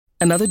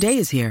Another day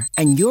is here,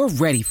 and you're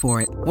ready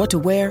for it. What to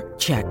wear?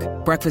 Check.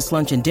 Breakfast,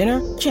 lunch, and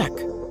dinner? Check.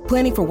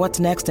 Planning for what's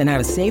next and how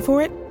to save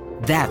for it?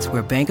 That's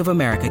where Bank of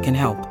America can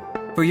help.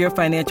 For your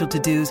financial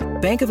to-dos,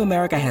 Bank of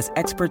America has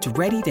experts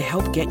ready to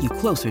help get you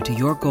closer to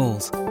your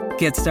goals.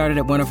 Get started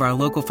at one of our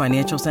local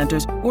financial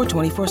centers or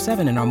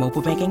 24/7 in our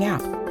mobile banking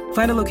app.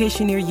 Find a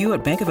location near you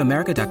at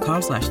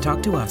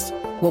bankofamerica.com/talktous.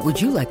 What would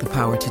you like the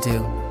power to do?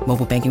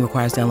 Mobile banking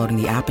requires downloading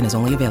the app and is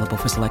only available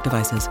for select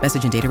devices.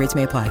 Message and data rates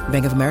may apply.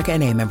 Bank of America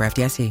N.A., member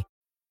FDIC.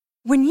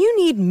 When you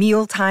need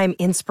mealtime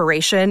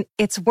inspiration,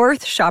 it's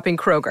worth shopping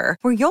Kroger,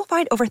 where you'll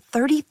find over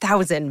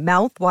 30,000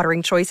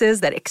 mouth-watering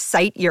choices that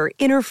excite your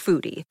inner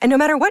foodie. And no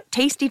matter what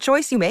tasty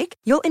choice you make,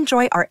 you'll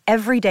enjoy our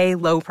everyday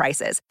low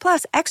prices,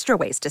 plus extra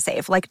ways to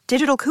save, like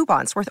digital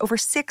coupons worth over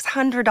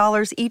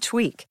 $600 each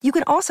week. You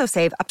can also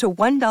save up to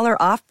 $1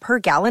 off per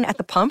gallon at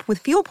the pump with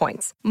fuel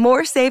points.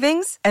 More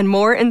savings and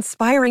more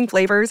inspiring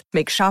flavors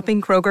make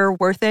shopping Kroger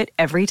worth it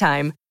every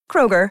time.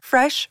 Kroger,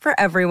 fresh for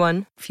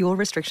everyone. Fuel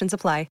restrictions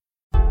apply.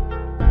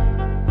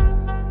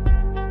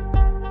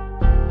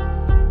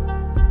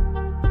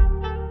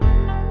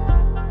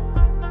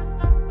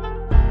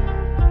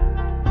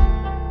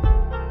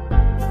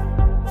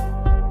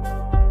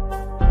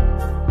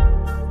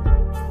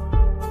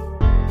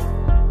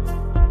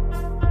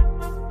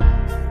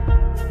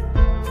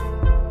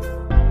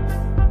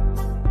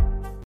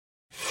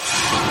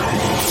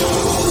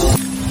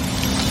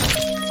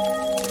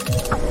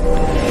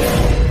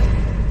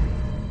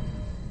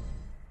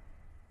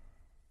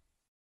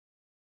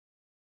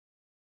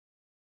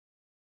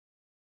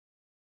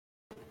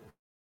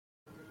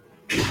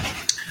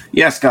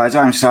 Yes, guys,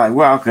 I'm Si.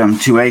 Welcome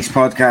to Ace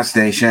Podcast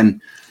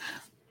Station,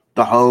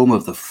 the home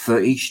of the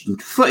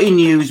Footy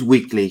News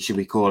Weekly, should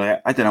we call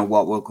it? I don't know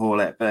what we'll call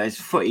it, but it's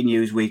Footy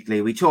News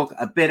Weekly. We talk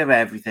a bit of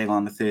everything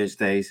on the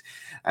Thursdays,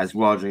 as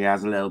Rodri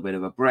has a little bit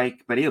of a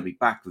break, but he'll be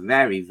back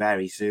very,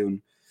 very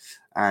soon.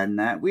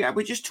 And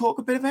we just talk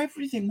a bit of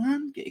everything,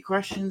 man. Get your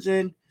questions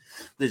in.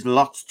 There's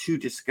lots to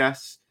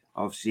discuss.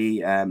 Obviously,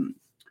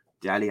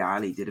 Delle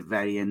Ali did a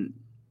very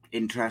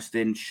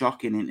interesting,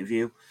 shocking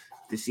interview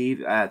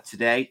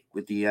today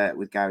with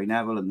Gary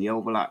Neville and the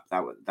overlap.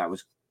 That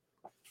was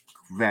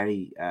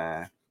very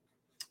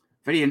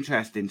very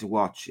interesting to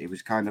watch. It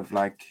was kind of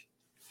like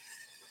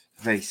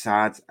very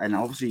sad, and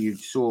obviously you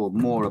saw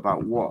more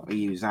about what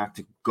he was had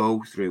to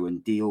go through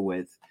and deal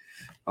with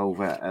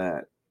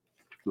over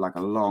like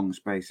a long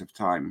space of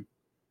time.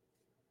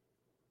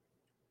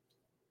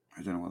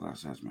 I don't know what that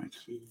says, mate.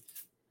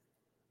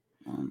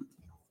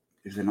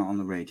 If they're not on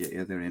the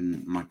radio, they're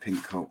in my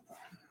pink coat.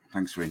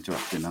 Thanks for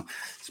interrupting, though.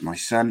 It's my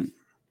son.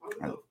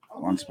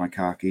 Wants my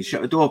car keys.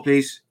 Shut the door,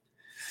 please.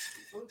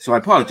 So I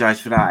apologise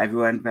for that,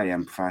 everyone. Very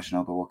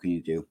unprofessional, but what can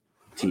you do?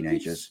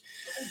 Teenagers,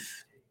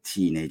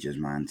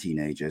 man.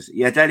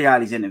 Yeah, Delle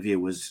Ali's interview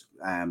was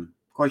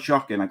quite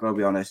shocking, I gotta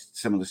be honest,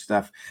 some of the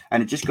stuff.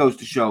 And it just goes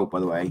to show, by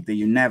the way, that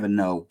you never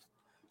know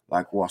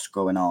like what's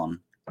going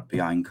on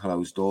behind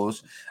closed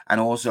doors.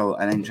 And also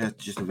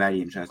just a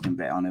very interesting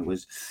bit on it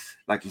was,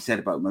 like you said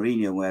about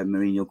Mourinho, where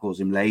Mourinho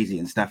calls him lazy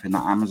and stuff in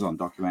that Amazon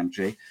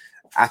documentary.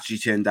 Actually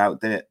turned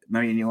out that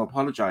Mourinho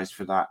apologized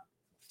for that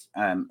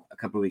a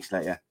couple of weeks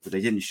later, but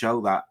they didn't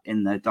show that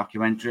in the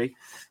documentary,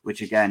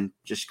 which again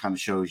just kind of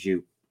shows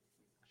you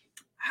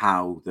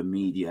how the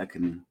media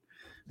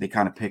they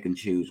kind of pick and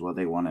choose what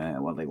they want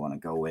to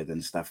go with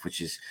and stuff,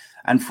 which is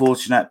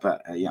unfortunate,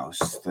 but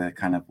it's the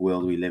kind of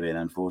world we live in,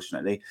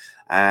 unfortunately.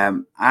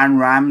 And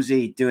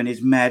Ramsey doing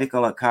his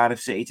medical at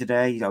Cardiff City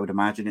today. I would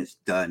imagine it's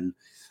done,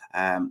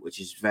 which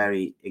is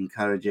very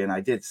encouraging. I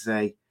did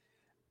say,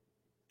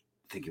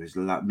 I think it was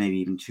maybe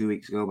even 2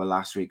 weeks ago, but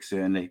last week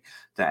certainly,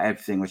 that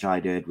everything which I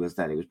did was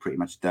that it was pretty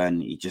much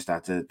done. He just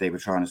had to, they were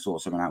trying to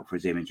sort something out for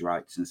his image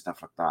rights and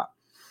stuff like that.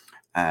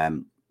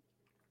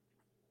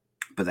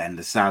 But then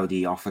the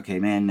Saudi offer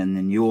came in, and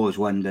then you always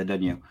wonder,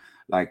 don't you?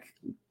 Like,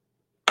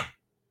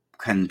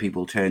 can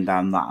people turn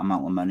down that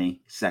amount of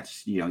money?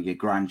 Sets your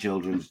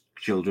grandchildren's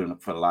children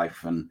up for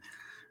life, and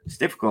it's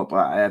difficult.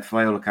 But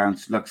by all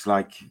accounts, looks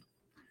like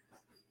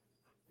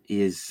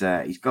he's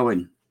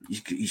cooking.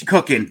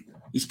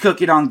 He's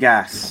cooking on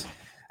gas,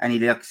 and he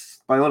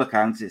looks. By all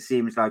accounts, it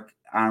seems like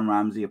Aaron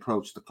Ramsey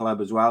approached the club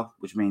as well,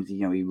 which means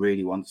he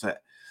really wants it.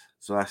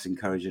 So that's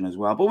encouraging as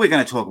well. But we're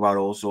going to talk about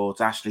all sorts.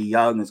 Ashley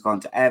Young has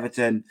gone to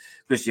Everton.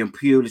 Christian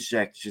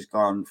Pulisic has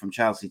gone from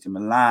Chelsea to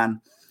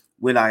Milan.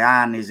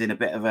 Will.i.am is in a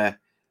bit of a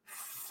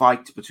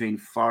fight between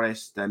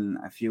Forest and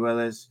a few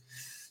others.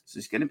 So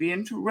it's going to be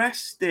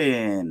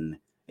interesting.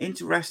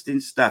 Interesting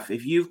stuff.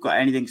 If you've got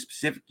anything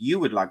specific you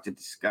would like to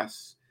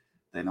discuss,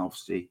 then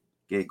obviously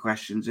get your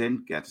questions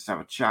in. Get us to have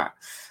a chat.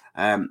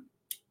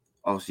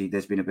 Obviously,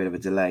 there's been a bit of a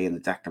delay in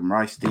the Declan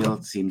Rice deal.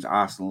 It seems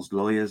Arsenal's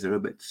lawyers are a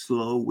bit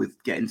slow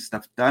with getting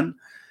stuff done.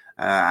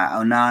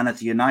 Onana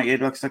to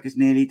United looks like it's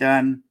nearly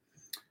done.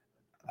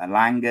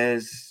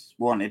 Langer's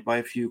wanted by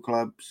a few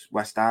clubs.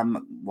 West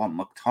Ham want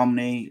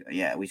McTominay.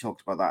 Yeah, we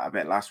talked about that a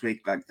bit last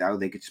week, like how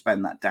they could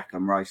spend that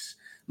Declan Rice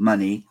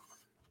money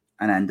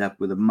and end up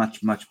with a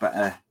much, much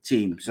better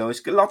team. So it's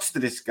got lots to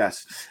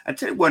discuss. I'll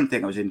tell you one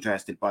thing I was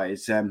interested by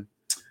is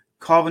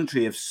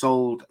Coventry have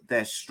sold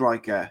their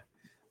striker,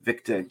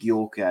 Victor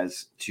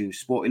Gyökeres, to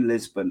Sporting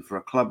Lisbon for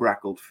a club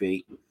record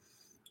fee.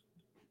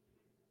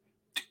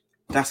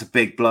 That's a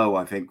big blow,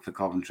 I think, for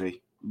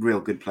Coventry.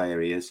 Real good player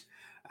he is.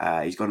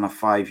 He's got on a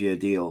 5-year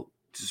deal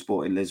to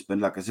Sporting Lisbon.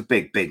 Like, it's a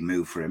big, big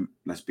move for him,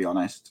 let's be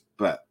honest.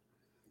 But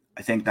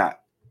I think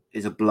that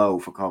is a blow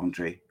for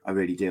Coventry. I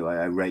really do.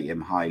 I rate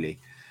him highly.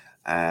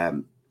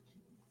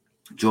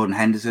 Jordan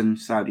Henderson,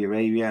 Saudi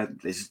Arabia.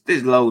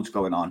 There's loads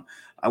going on.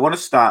 I want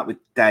to start with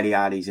Delle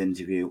Ali's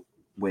interview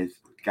with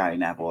Gary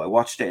Neville. I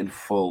watched it in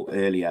full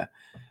earlier.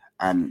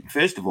 And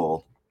first of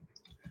all,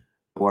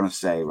 I want to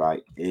say,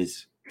 right,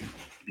 is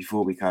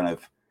before we kind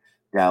of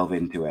delve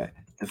into it,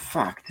 the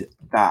fact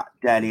that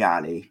Delle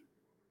Ali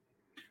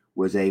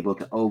was able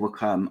to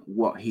overcome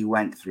what he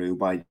went through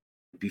by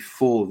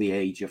before the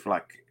age of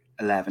like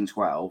 11,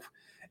 12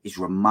 is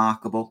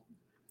remarkable.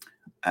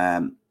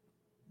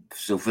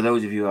 So for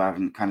those of you who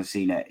haven't kind of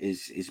seen it,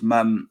 his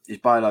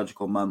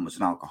biological mum was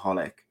an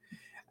alcoholic.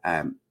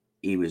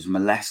 He was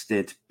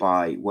molested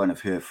by one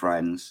of her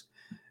friends.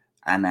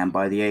 And then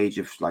by the age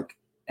of like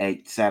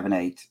 7,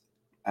 8,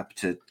 up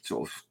to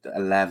sort of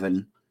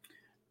 11,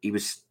 he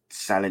was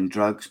selling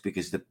drugs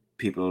because the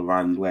people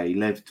around where he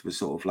lived were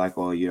sort of like,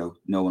 oh, you know,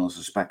 no one will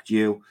suspect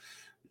you.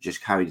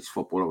 Just carried his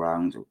football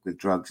around with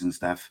drugs and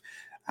stuff.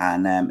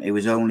 And it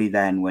was only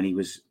then when he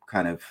was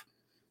kind of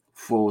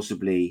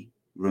forcibly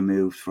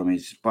removed from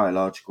his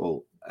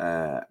biological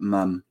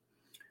mum.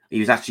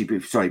 He was actually,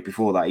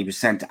 before that, he was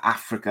sent to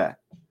Africa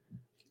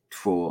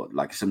for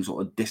like some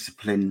sort of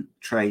discipline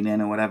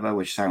training or whatever,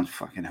 which sounds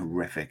fucking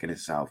horrific in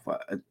itself.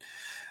 But,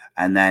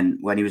 and then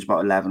when he was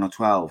about 11 or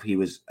 12, he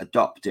was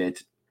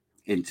adopted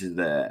into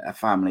a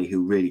family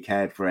who really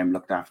cared for him,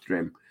 looked after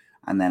him.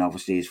 And then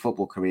obviously his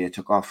football career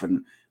took off,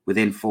 and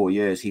within 4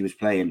 years he was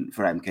playing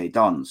for MK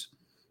Dons.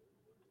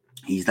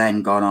 He's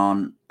then gone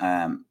on,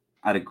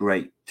 had a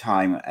great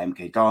time at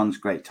MK Dons,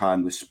 great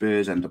time with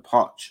Spurs under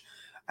Poch.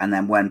 And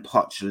then when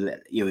Poch,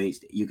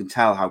 you can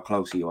tell how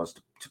close he was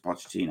to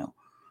Pochettino.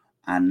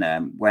 And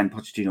when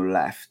Pochettino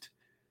left,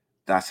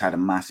 that's had a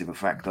massive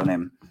effect on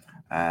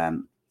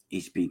him.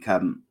 He's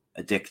become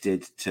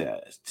addicted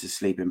to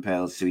sleeping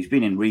pills. So he's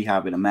been in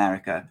rehab in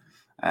America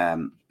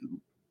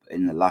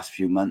in the last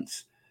few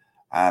months.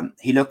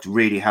 He looked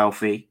really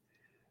healthy.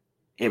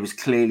 It was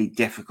clearly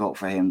difficult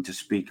for him to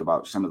speak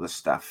about some of the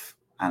stuff.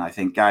 And I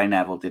think Gary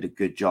Neville did a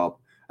good job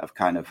of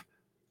kind of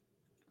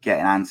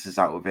getting answers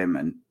out of him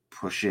and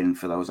pushing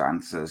for those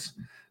answers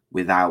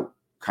without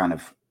kind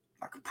of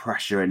like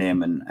pressuring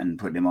him and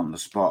putting him on the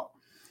spot.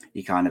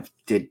 He kind of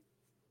did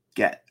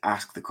get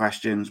asked the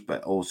questions,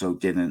 but also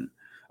didn't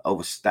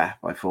overstep,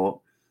 I thought.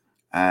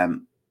 I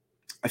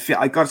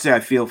got to say, I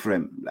feel for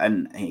him.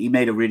 And he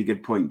made a really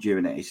good point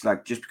during it. It's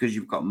like, just because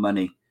you've got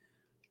money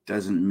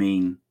doesn't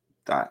mean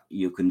that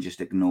you can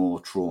just ignore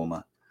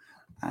trauma.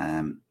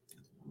 And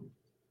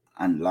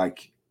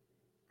like,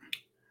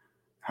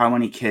 how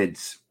many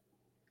kids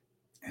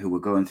who were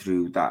going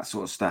through that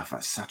sort of stuff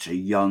at such a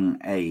young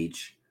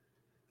age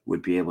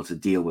would be able to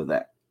deal with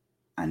it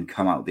and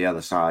come out the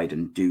other side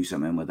and do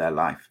something with their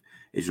life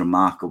is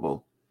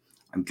remarkable.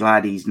 I'm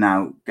glad he's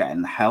now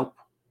getting help,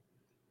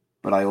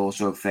 but I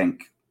also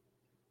think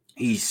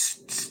he's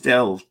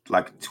still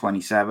like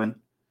 27.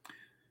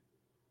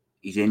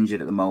 He's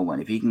injured at the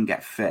moment. If he can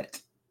get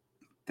fit,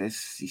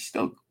 he's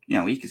still,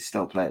 he could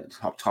still play at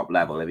the top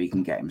level if he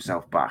can get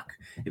himself back,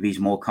 if he's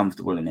more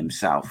comfortable in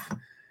himself,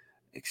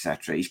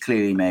 etc. He's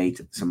clearly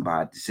made some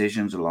bad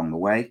decisions along the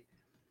way,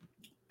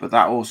 but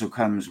that also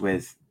comes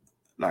with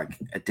like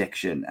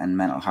addiction and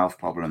mental health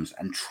problems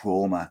and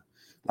trauma.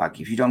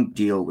 Like, if you don't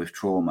deal with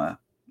trauma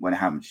when it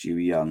happens to you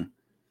young,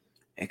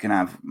 it can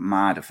have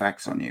mad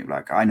effects on you.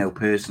 Like, I know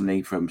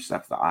personally from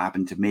stuff that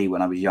happened to me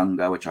when I was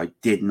younger, which I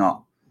did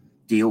not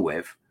deal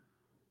with.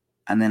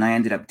 And then I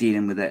ended up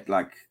dealing with it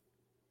like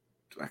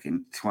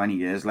in 20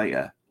 years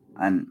later.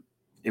 And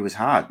it was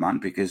hard, man,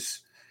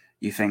 because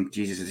you think,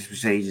 Jesus, this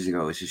was ages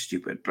ago, this is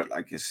stupid. But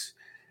like, it's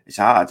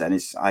hard.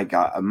 And I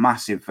got a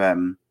massive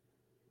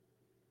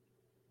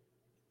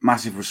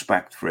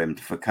respect for him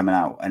for coming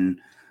out. And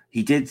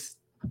he did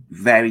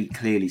very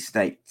clearly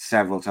state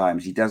several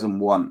times he doesn't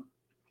want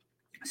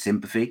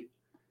sympathy.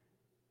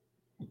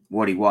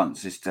 What he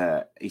wants is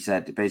he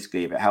said,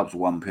 basically, if it helps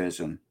one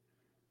person,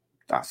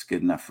 that's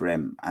good enough for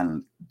him.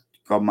 And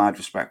got mad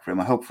respect for him.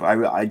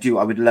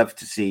 I would love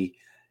to see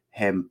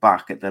him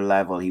back at the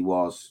level he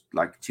was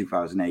like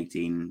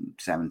 2018,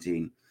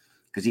 17,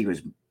 because he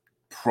was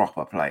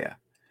proper player.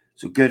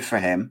 So good for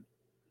him.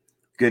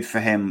 Good for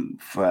him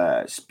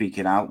for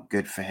speaking out.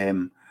 Good for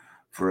him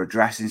for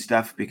addressing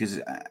stuff, because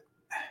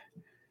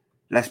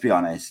let's be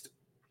honest.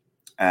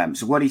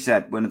 So what he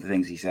said, one of the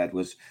things he said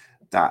was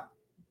that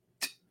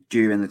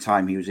during the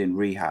time he was in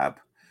rehab,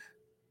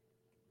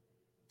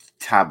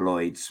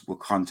 tabloids were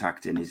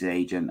contacting his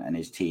agent and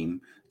his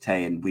team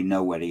saying, we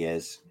know where he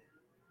is.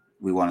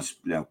 we want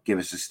to, give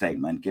us a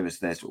statement, give us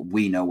this.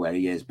 We know where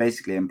he is,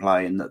 basically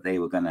implying that they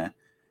were going to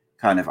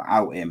kind of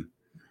out him.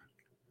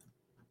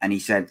 And he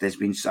said there's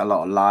been a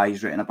lot of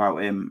lies written about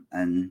him,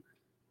 and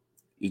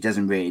it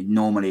doesn't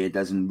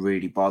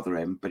really bother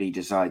him, but he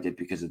decided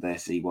because of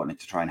this, he wanted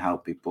to try and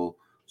help people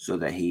so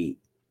that he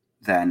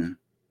then,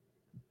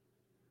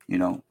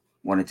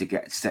 wanted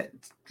to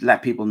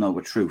let people know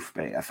the truth,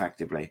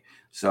 effectively.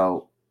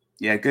 So,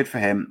 yeah, good for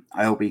him.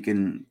 I hope he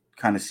can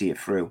kind of see it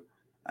through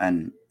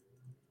and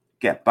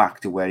get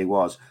back to where he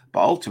was.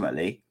 But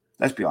ultimately,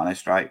 let's be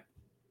honest, right?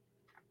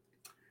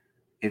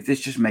 If this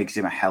just makes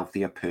him a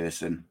healthier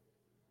person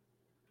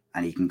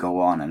and he can go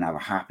on and have a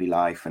happy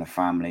life and a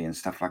family and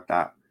stuff like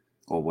that,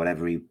 or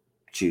whatever he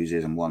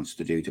chooses and wants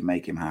to do to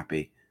make him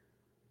happy,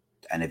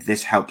 and if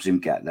this helps him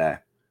get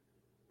there,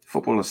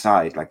 football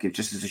aside, like if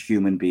just as a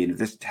human being, if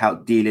this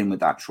help dealing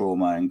with that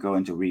trauma and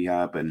going to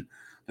rehab and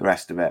the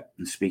rest of it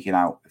and speaking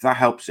out, if that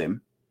helps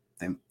him,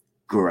 then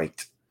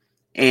great.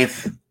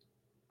 If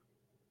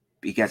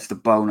he gets the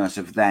bonus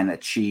of then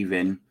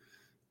achieving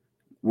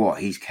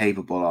what he's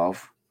capable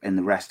of in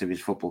the rest of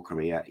his football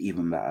career,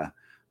 even better.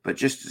 But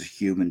just as a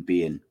human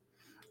being,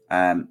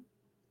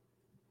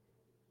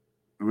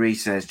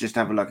 Reece says, just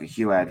have a look at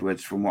Hugh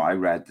Edwards. From what I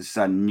read, the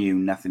son knew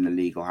nothing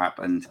illegal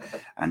happened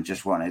and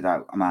just wanted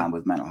out a man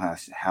with mental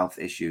health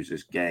issues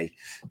as gay.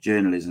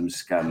 Journalism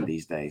scum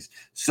these days.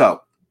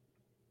 So,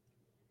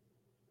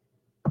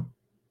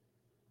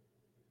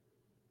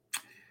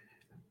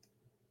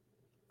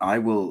 I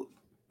will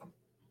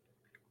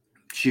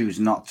choose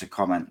not to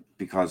comment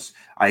because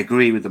I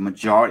agree with the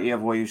majority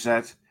of what you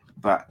said,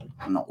 but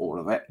not all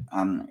of it.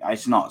 And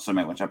it's not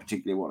something which I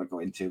particularly want to go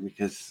into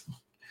because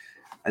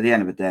at the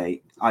end of the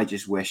day, I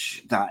just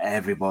wish that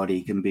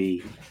everybody can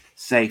be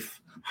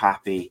safe,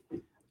 happy,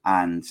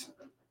 and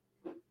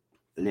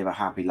live a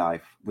happy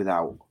life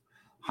without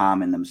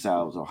harming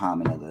themselves or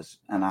harming others.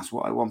 And that's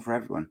what I want for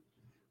everyone,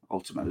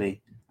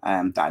 ultimately.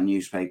 That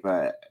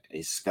newspaper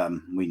is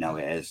scum. We know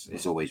it is.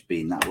 It's always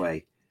been that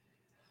way.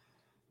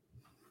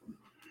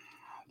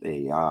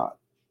 They are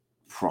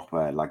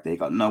proper, like they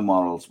got no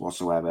morals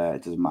whatsoever.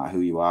 It doesn't matter who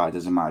you are. It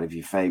doesn't matter if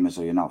you're famous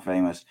or you're not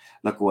famous.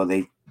 Look at what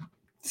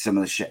some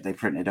of the shit they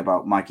printed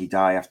about Mikey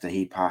Dye after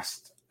he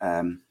passed.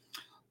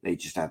 They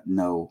just had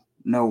no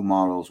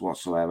morals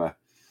whatsoever.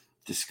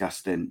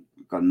 Disgusting.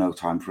 Got no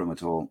time for him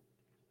at all.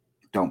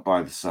 Don't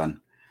buy the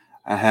Sun.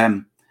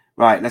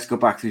 Right, let's go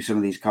back through some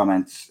of these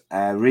comments.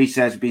 Reece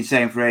says, been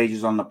saying for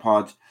ages on the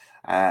pod,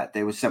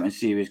 there was something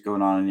serious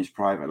going on in his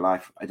private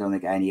life. I don't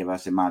think any of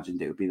us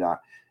imagined it would be that.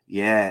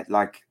 Yeah,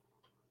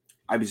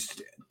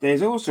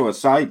 there's also a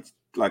side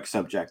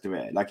subject of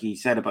it. Like he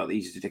said about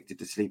he's addicted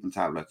to sleeping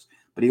tablets,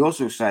 but he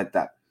also said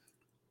that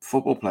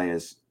football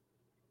players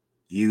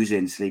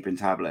using sleeping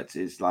tablets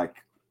is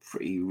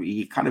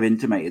he kind of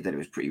intimated that it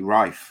was pretty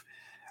rife.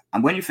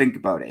 And when you think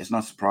about it, it's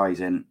not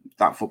surprising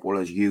that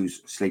footballers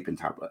use sleeping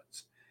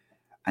tablets.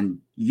 And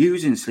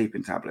using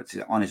sleeping tablets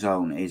on its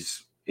own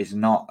is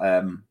not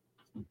a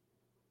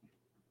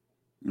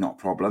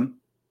problem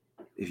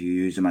if you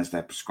use them as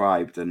they're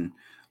prescribed and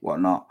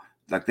whatnot.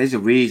 Like there's a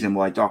reason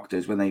why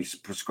doctors, when they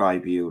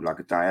prescribe you like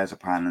a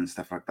diazepam and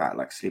stuff like that,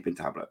 like sleeping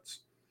tablets,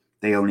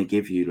 they only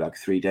give you like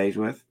 3 days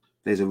worth.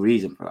 There's a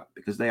reason for that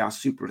because they are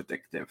super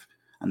addictive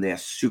and they are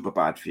super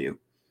bad for you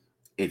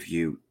if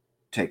you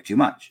take too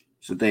much.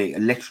 So they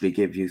literally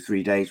give you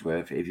 3 days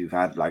worth if you've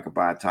had like a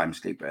bad time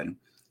sleeping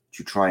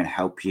to try and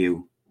help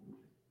you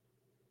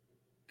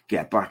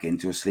get back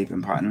into a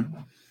sleeping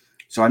pattern.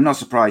 So I'm not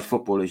surprised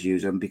footballers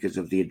use them because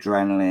of the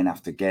adrenaline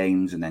after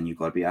games, and then you've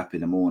got to be up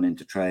in the morning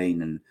to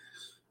train, and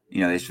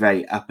it's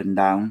very up and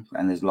down,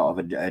 and there's a lot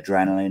of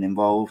adrenaline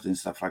involved and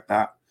stuff like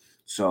that.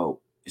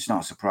 So it's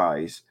not a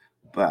surprise,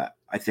 but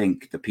I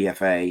think the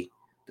PFA,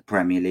 the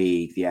Premier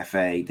League, the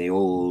FA, they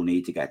all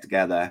need to get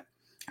together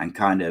and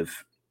kind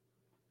of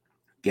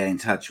get in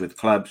touch with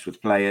clubs,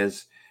 with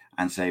players,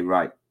 and say,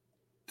 right,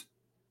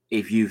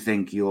 if you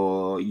think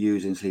you're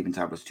using sleeping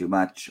tablets too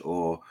much,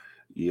 or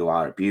you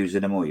are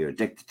abusing them, or you're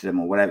addicted to them,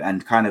 or whatever,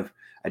 and kind of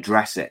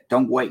address it.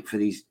 Don't wait for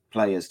these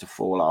players to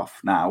fall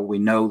off. Now we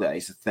know that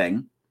it's a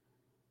thing,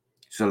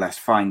 so let's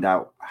find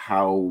out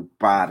how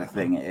bad a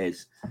thing it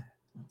is.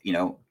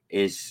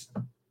 Is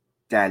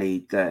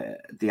Dele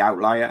the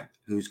outlier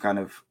who's kind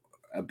of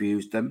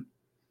abused them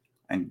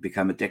and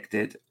become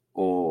addicted,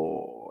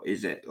 or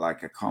is it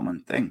like a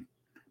common thing?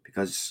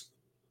 Because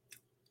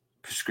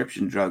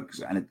prescription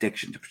drugs and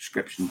addiction to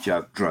prescription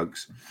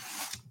drugs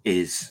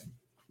is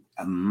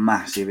a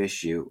massive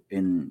issue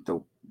in the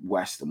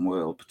Western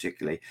world,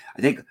 particularly.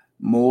 I think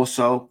more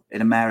so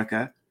in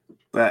America,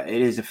 but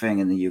it is a thing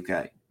in the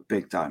UK,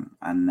 big time.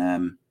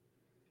 And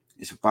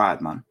it's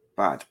bad, man.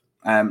 Bad.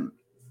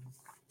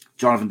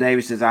 Jonathan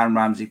Davis says Aaron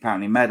Ramsey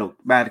apparently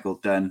medical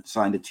done,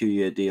 signed a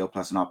 2-year deal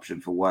plus an option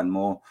for one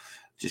more.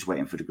 Just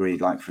waiting for the green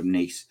light from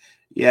Nice.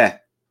 Yeah.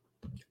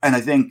 And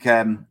I think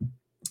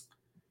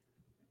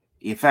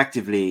he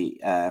effectively,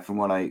 from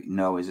what I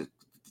know, is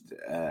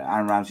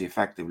Aaron Ramsey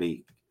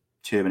effectively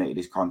terminated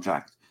his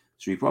contract.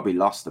 So he probably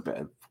lost a bit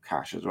of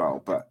cash as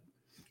well. But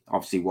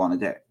obviously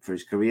wanted it for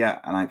his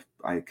career, and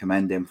I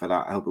commend him for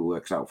that. I hope it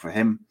works out for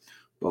him,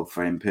 both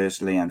for him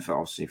personally and for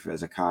obviously for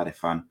as a Cardiff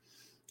fan.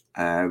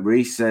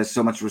 Reese says,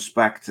 so much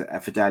respect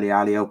for Delle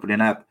Ali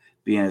opening up,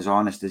 being as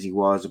honest as he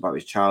was about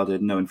his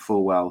childhood, knowing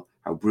full well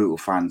how brutal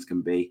fans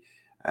can be.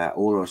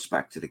 All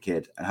respect to the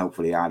kid, and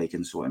hopefully Ali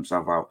can sort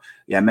himself out.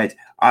 Yeah, mate,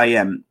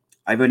 I've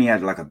only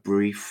had like a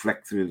brief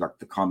flick through like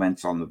the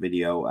comments on the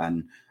video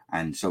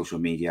and social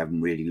media. I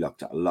haven't really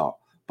looked at a lot,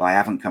 but I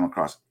haven't come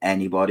across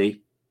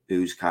anybody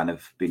who's kind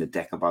of been a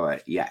dick about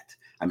it yet.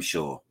 I'm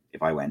sure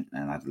if I went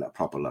and had a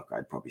proper look,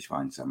 I'd probably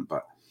find some,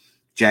 but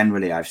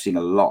generally I've seen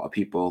a lot of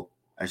people.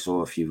 I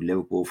saw a few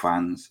Liverpool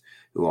fans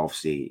who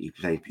obviously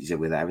he's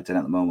with Everton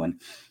at the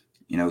moment,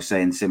 you know,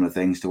 saying similar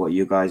things to what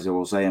you guys are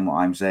all saying, what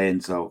I'm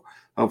saying. So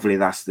hopefully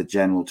that's the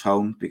general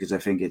tone, because I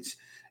think it's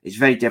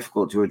very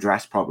difficult to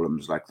address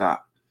problems like that.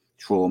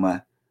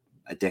 Trauma,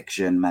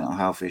 addiction, mental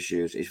health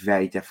issues. It's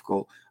very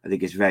difficult. I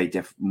think it's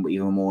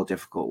even more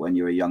difficult when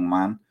you're a young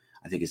man.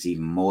 I think it's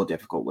even more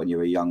difficult when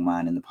you're a young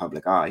man in the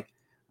public eye.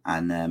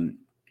 And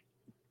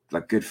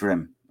like, good for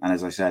him. And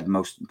as I said,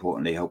 most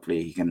importantly,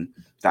 hopefully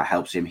that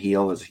helps him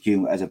heal as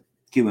a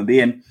human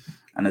being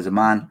and as a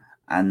man.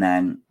 And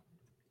then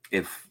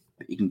if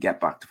he can get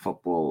back to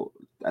football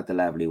at the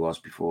level he was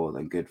before,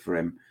 then good for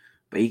him.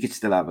 But he could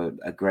still have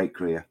a great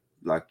career.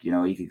 Like, you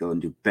know, he could go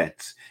and do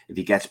bits. If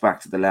he gets back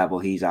to the level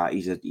he's at,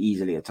 he's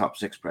easily a top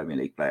 6 Premier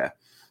League player.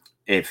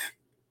 If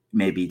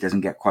maybe he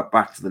doesn't get quite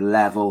back to the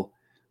level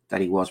that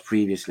he was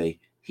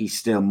previously, he's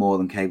still more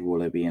than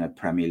capable of being a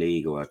Premier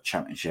League or a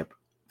Championship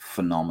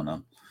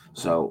phenomenon.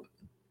 So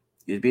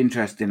it'd be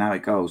interesting how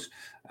it goes.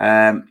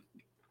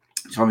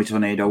 Tommy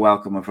Tornado,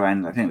 welcome, my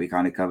friend. I think we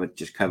kind of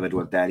covered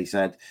what Daddy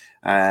said.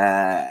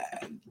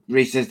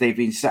 Reece says they've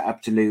been set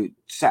up to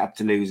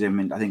lose him,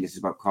 and I think this is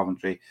about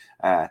Coventry.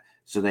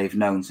 So they've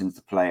known since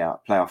the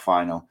playoff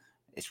final.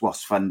 It's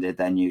what's funded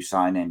their new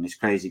signing. It's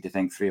crazy to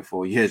think 3 or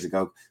 4 years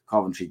ago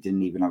Coventry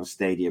didn't even have a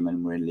stadium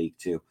and were in League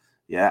Two.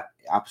 Yeah,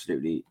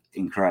 absolutely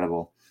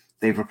incredible.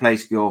 They've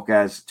replaced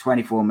Gyökeres,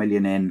 24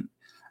 million in,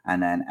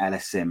 and then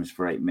Ellis Sims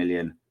for 8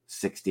 million,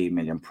 16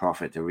 million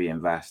profit to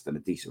reinvest and a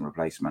decent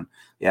replacement.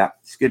 Yeah,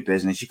 it's good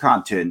business. You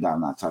can't turn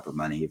down that type of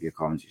money if you're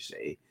Coventry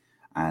City.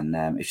 And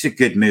it's a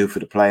good move for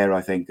the player,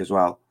 I think, as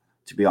well.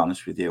 To be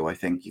honest with you, I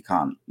think you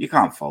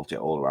can't fault it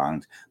all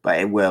around, but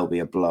it will be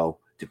a blow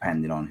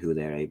depending on who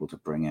they're able to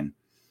bring in.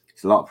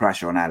 It's a lot of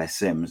pressure on Ellis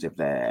Sims if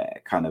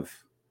they're kind of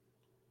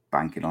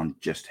banking on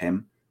just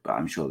him, but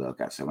I'm sure they'll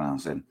get someone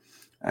else in.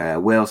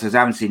 Will says, I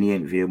haven't seen the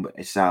interview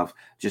itself,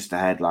 just the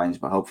headlines,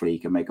 but hopefully he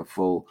can make a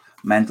full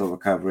mental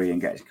recovery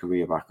and get his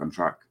career back on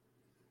track.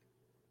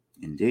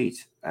 Indeed.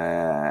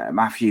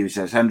 Matthew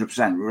says,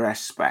 100%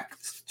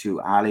 respect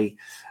to Ali.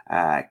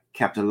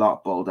 Kept a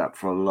lot balled up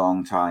for a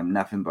long time.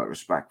 Nothing but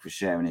respect for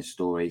sharing his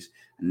stories,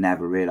 and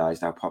never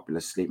realised how popular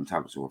sleeping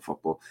tablets were with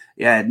football.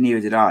 Yeah, neither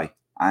did I.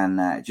 And,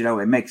 do you know,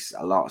 it makes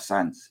a lot of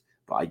sense,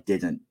 but I'd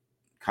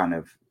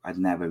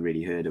never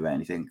really heard of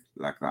anything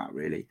like that,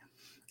 really.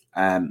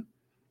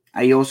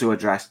 He also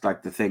addressed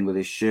like the thing with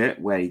his shirt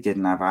where he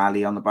didn't have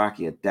Ali on the back;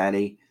 he had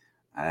Dele.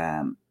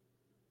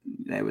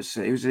 It was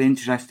an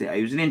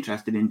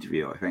interesting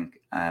interview, I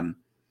think, and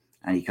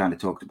he kind of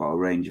talked about a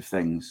range of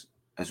things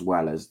as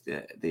well as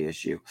the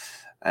issue.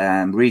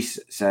 Reese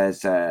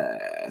says,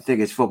 I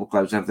think it's football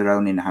clubs have their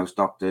own in-house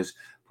doctors,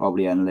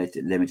 probably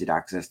unlimited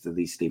access to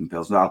these sleeping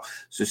pills. Well,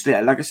 so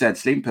like I said,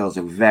 sleeping pills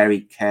are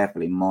very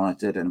carefully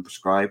monitored and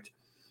prescribed,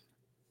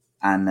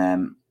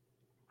 and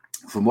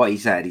from what he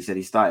said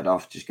he started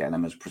off just getting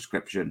them as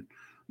prescription,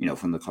 you know,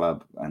 from the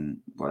club and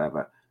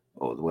whatever,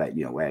 or the way,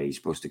 you know, where he's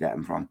supposed to get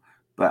them from.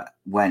 But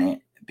when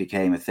it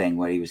became a thing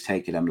where he was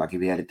taking them, like if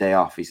he had a day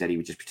off, he said he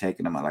would just be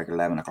taking them at like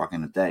 11 o'clock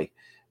in the day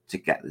to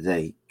get the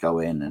day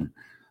going and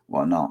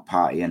whatnot,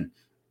 partying.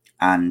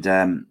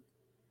 And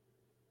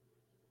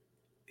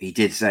he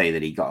did say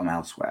that he got them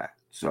elsewhere.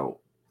 So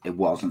it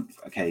wasn't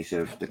a case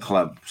of the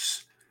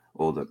clubs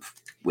or the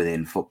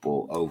within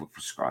football over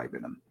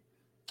prescribing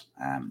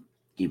them.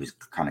 He was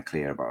kind of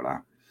clear about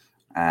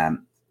that.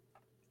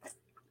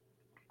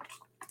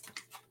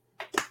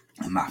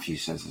 And Matthew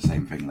says the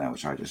same thing there,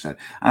 which I just said.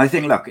 And I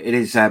think, look, it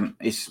is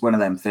it's one of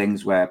them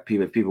things where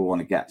people want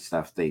to get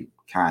stuff, they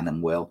can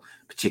and will,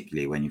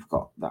 particularly when you've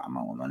got that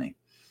amount of money.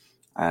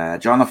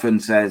 Jonathan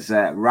says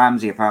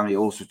Ramsey apparently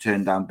also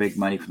turned down big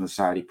money from the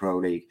Saudi Pro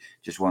League,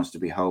 just wants to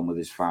be home with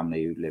his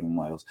family who live in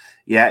Wales.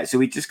 Yeah, so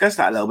we discussed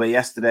that a little bit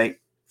yesterday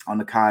on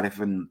the Cardiff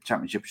and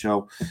Championship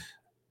show.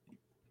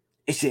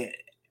 It's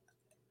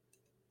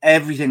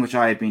everything which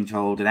I had been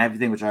told and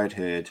everything which I had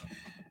heard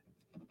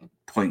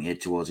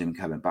pointed towards him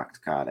coming back to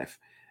Cardiff.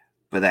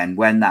 But then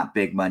when that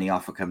big money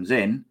offer comes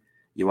in,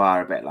 you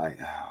are a bit like,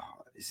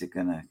 oh, is it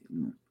gonna?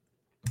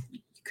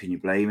 Can you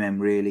blame him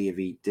really if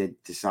he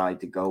did decide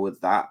to go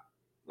with that?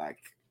 Like,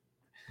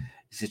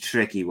 it's a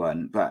tricky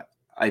one, but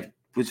I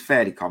was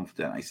fairly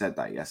confident. I said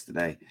that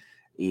yesterday,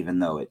 even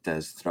though it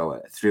does throw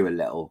a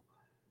little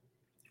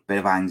bit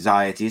of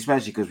anxiety,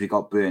 especially because we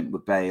got burnt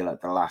with Bale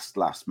at the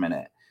last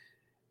minute.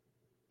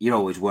 You're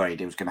always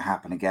worried it was going to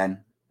happen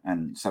again.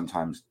 And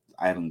sometimes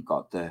I haven't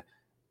got the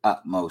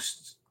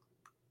utmost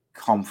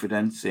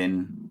confidence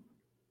in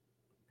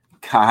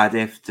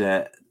Cardiff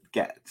to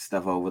get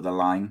stuff over the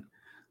line.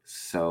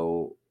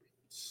 So,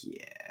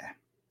 yeah,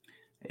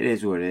 it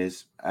is what it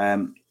is.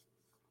 Can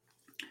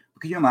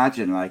you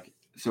imagine, like,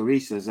 so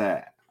Reece says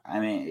that, I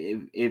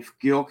mean, if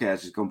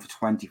Gyökeres has gone for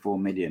 24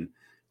 million,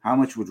 how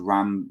much would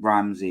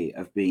Ramsey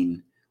have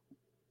been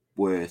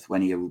worth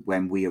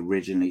when we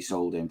originally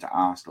sold him to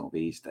Arsenal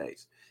these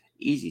days?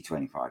 Easy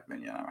 25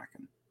 million, I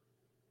reckon.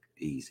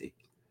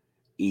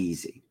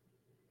 Easy.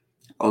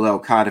 Although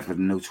Cardiff are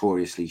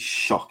notoriously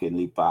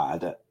shockingly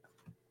bad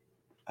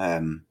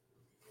at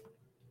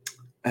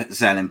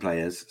selling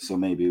players, so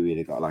maybe we'd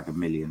have got like $1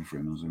 million for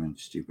him or something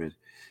stupid.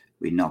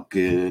 We're not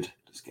good.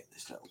 Let's get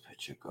this little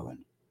picture going.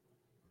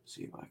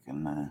 See if I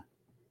can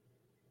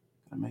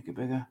make it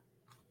bigger.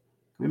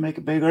 Can we make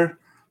it bigger?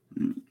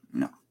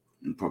 No,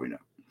 probably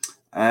not.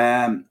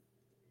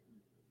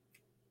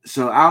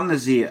 So Al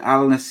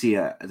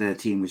Nassr, the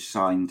team which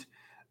signed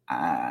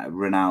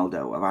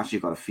Ronaldo, have actually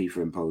got a FIFA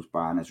imposed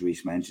ban, as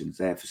Reece mentions,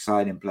 there for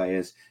signing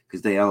players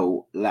because they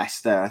owe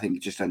Leicester, I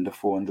think, just under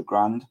 400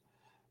 grand,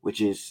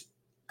 which is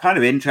kind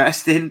of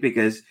interesting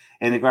because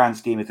in the grand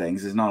scheme of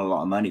things, there's not a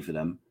lot of money for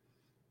them,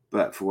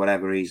 but for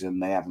whatever reason,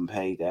 they haven't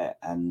paid it,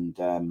 and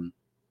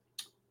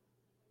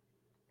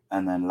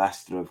then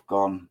Leicester have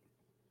gone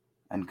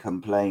and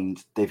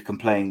complained. They've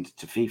complained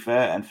to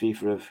FIFA, and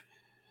FIFA have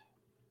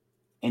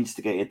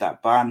instigated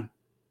that ban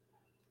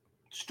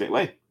straight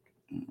away.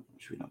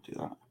 Should we not do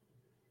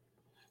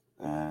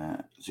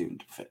that? Zoom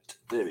to fit.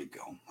 There we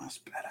go. That's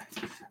better.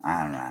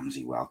 And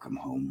Ramsey, welcome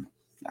home.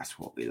 That's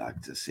what we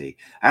like to see.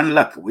 And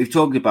look, we've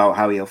talked about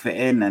how he'll fit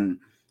in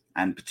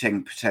and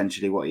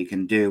potentially what he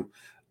can do.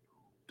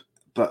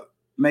 But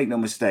make no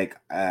mistake,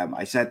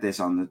 I said this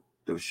on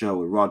the show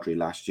with Rodri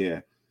last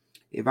year.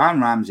 If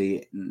Aaron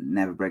Ramsey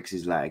never breaks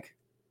his leg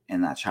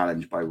in that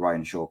challenge by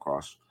Ryan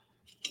Shawcross,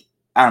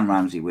 Aaron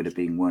Ramsey would have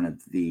been one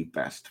of the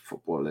best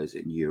footballers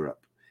in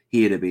Europe.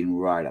 He'd have been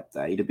right up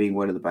there. He'd have been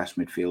one of the best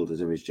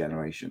midfielders of his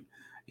generation.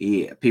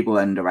 People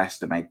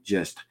underestimate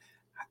just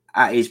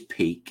at his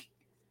peak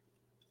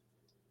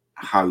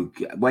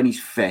when he's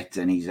fit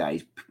and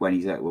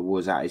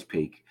was at his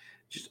peak,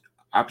 just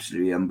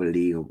absolutely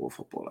unbelievable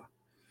footballer.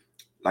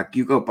 Like,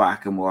 you go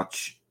back and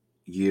watch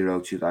Euro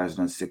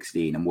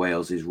 2016 and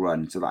Wales'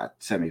 run to that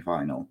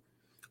semi-final.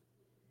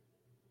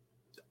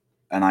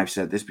 And I've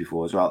said this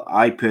before as well.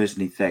 I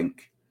personally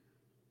think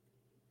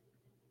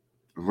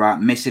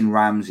missing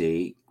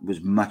Ramsey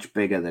was much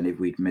bigger than if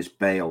we'd missed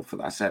Bale for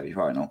that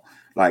semi-final.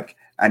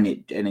 And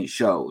it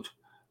showed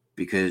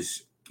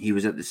because he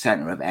was at the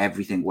centre of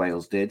everything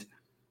Wales did.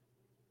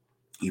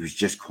 He was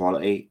just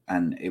quality,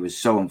 and it was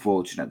so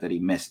unfortunate that he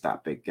missed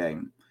that big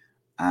game.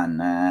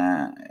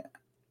 And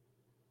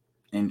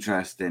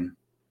interesting.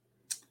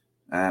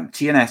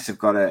 TNS have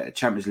got a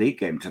Champions League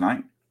game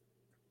tonight.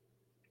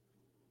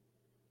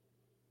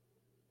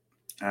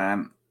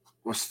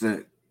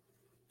 Should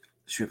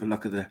we have a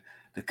look at the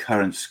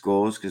current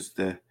scores, because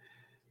the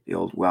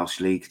old Welsh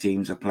League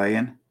teams are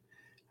playing.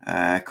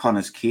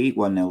 Connors Quay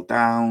 1-0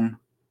 down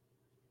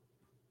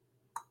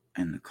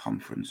in the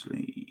Conference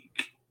League.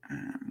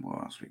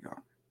 What else we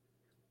got?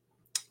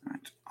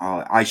 Right.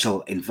 I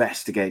shall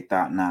investigate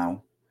that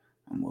now,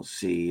 and we'll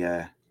see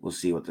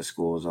what the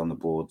scores on the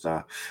boards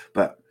are.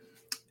 But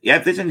yeah,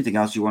 if there's anything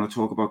else you want to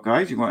talk about,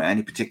 guys, you want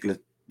any particular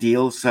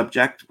deal,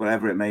 subject,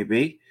 whatever it may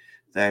be,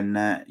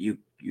 then you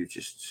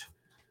just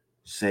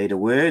say the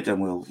word and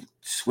we'll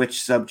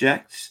switch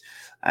subjects.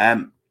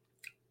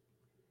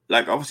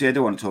 Obviously, I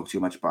don't want to talk too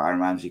much about Aaron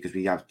Ramsey because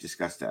we have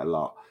discussed it a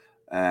lot.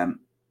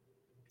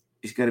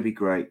 It's going to be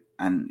great.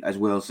 And as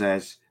Will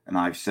says, and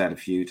I've said a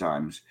few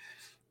times,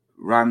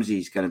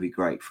 Ramsey's going to be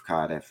great for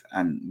Cardiff.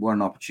 And what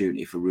an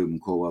opportunity for Ruben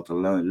Corwell to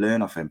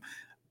learn off him.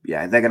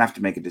 Yeah, they're going to have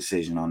to make a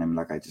decision on him,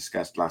 like I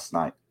discussed last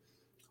night.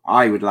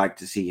 I would like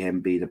to see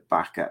him be the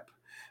backup.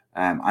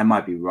 I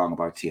might be wrong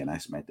about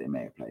TNS, mate. They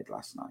may have played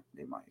last night.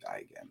 They might.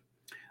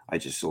 I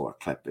just saw a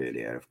clip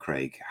earlier of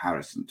Craig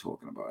Harrison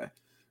talking about it.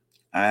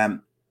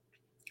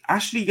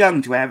 Ashley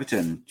Young to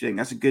Everton. Do you think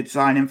that's a good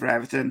signing for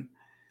Everton?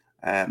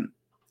 I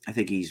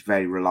think he's a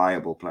very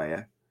reliable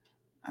player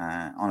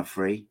on a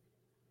free.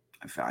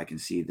 I can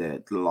see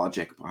the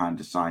logic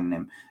behind signing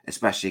him,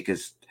 especially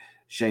because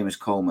Seamus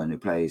Coleman, who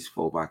plays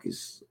fullback,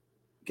 is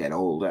getting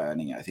older,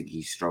 and I think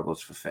he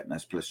struggles for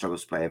fitness,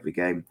 struggles to play every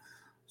game.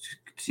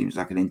 Seems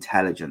like an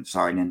intelligent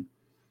signing.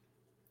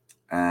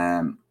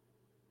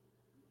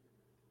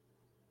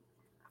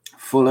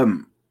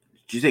 Fulham,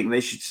 do you think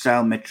they should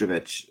sell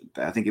Mitrovic?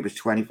 I think it was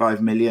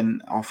 25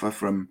 million offer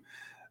from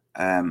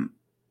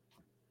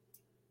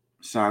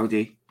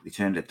Saudi. They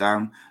turned it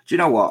down. Do you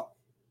know what?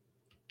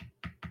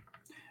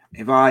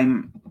 If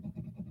I'm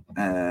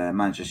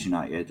Manchester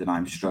United and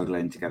I'm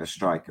struggling to get a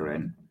striker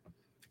in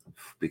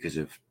because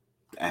of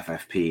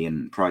FFP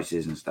and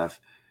prices and stuff,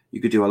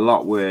 you could do a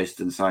lot worse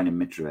than signing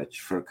Mitrovic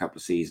for a couple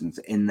of seasons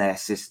in their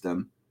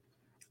system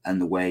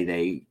and the way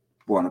they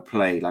want to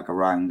play, like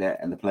around it,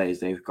 and the players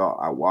they've got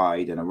out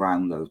wide and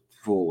around the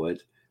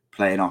forward.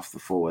 playing off the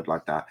forward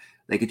like that.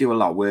 They could do a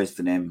lot worse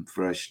than him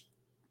for a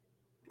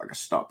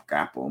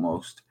stopgap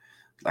almost,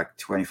 like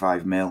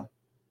 25 mil,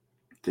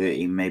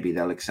 30. Maybe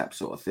they'll accept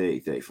sort of 30,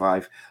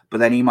 35. But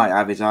then he might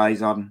have his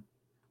eyes on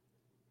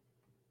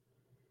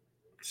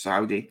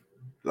Saudi.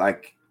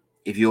 Like,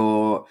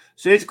 so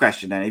here's a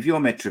question then. If you're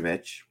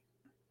Mitrovic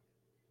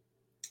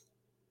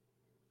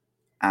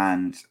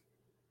and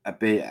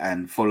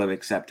Fulham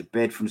accept a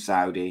bid from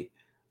Saudi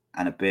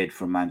and a bid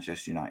from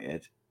Manchester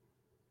United,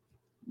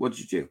 what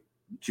do you do?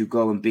 Do you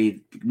go and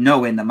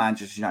knowing that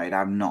Manchester United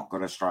have not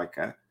got a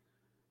striker?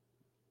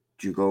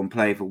 Do you go and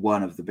play for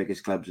one of the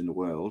biggest clubs in the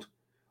world?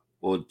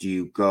 Or do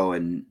you go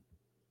and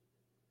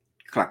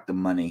collect the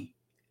money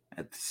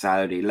at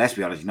Saudi? Let's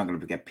be honest, you're not going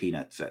to get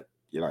peanuts at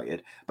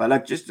United. But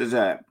like, just as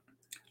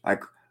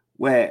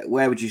where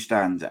would you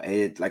stand at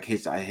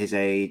his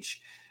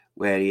age,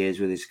 where he is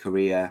with his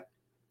career?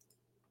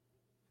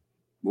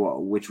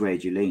 Which way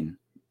do you lean?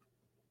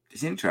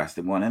 It's an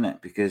interesting one, isn't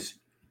it? Because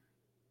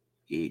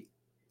he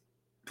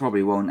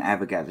probably won't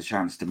ever get the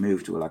chance to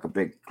move to a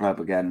big club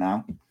again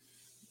now.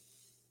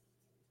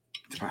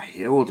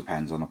 It all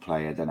depends on the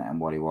player, doesn't it, and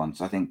what he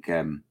wants. I think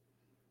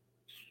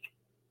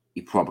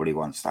he probably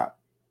wants that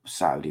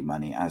Saudi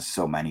money, as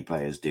so many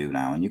players do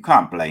now, and you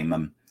can't blame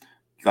them.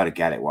 You got to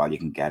get it while you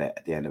can get it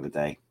at the end of the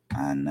day.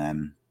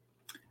 And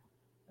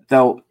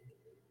though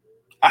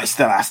I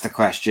still ask the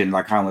question,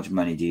 like, how much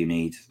money do you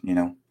need? You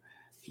know,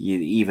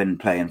 even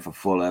playing for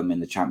Fulham in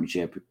the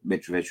Championship,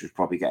 Mitrovic was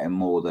probably getting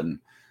more than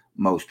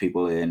most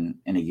people in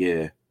a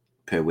year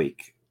per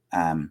week.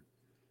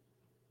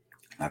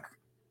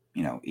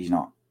 He's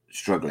not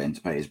struggling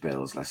to pay his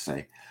bills, let's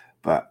say.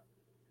 But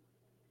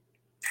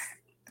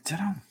I don't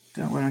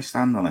know where I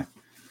stand on it.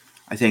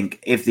 I think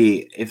if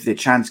the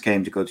chance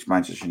came to go to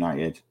Manchester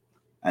United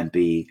and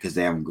particularly because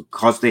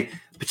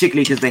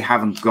they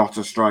haven't got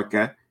a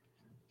striker,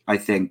 I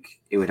think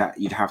you'd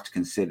have to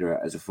consider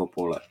it as a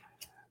footballer.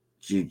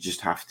 You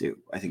just have to.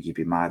 I think you'd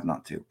be mad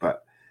not to.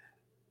 But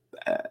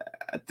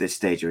at this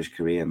stage of his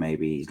career,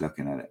 maybe he's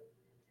looking at it.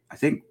 I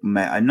think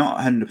I'm not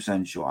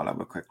 100% sure. I'll have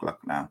a quick look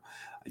now.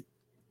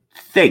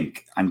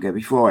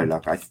 Before I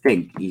look, I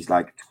think he's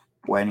like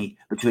 20,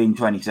 between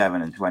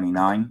 27 and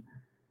 29,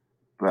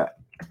 but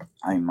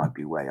I might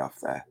be way off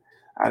there.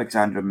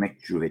 Alexander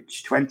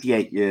Mitrovic,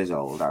 28 years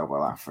old. How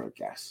about that for a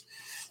guess?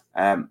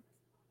 And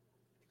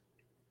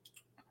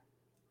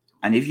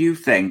if you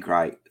think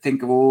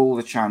of all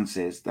the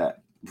chances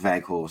that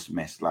Weghorst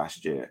missed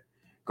last year,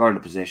 got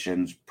into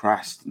positions,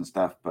 pressed and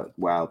stuff, but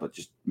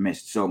just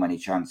missed so many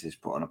chances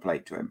put on a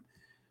plate to him.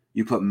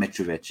 You put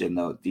Mitrovic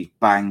in these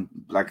bang,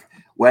 like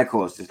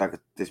Weghorst is like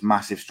this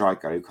massive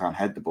striker who can't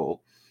head the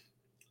ball.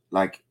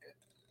 Like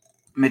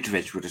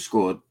Mitrovic would have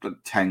scored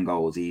 10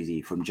 goals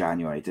easy from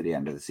January to the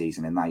end of the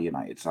season in that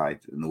United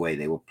side, and the way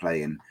they were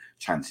playing,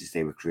 chances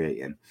they were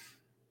creating.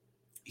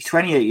 He's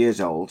 28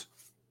 years old.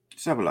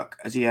 Let's have a look.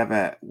 Has he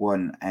ever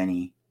won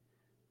any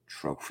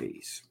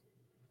trophies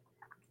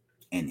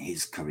in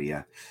his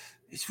career?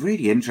 It's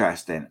really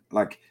interesting.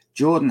 Like,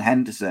 Jordan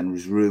Henderson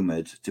was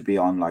rumoured to be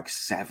on like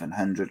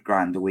 700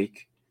 grand a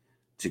week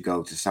to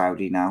go to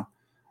Saudi now.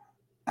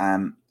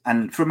 And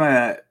from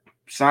a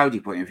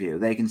Saudi point of view,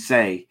 they can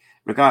say,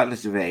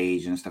 regardless of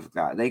age and stuff like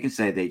that, they can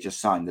say they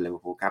just signed the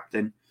Liverpool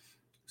captain.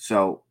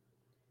 So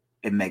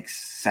it makes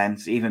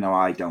sense, even though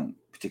I don't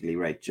particularly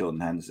rate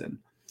Jordan Henderson.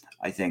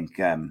 I think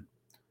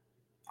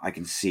I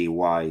can see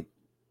why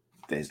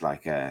there's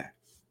like a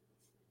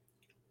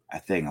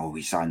thing. Oh,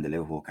 we signed the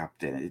Liverpool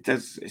captain.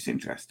 It's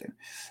interesting.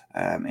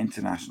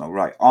 International,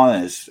 right?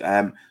 Honours.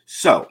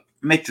 So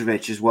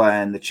Mitrovic has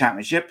won the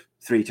Championship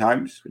 3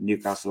 times with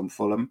Newcastle and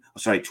Fulham.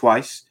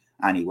 Twice,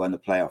 and he won the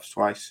playoffs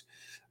twice.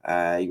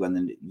 He won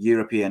the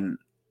European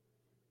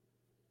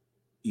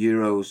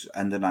Euros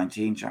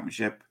Under-19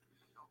 Championship,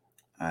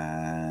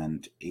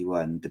 and he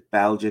won the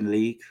Belgian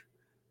League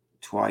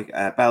twice.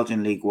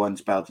 Belgian League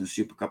once, Belgian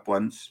Super Cup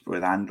once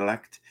with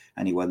Anderlecht,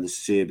 and he won the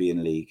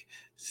Serbian League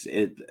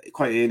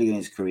quite early in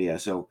his career.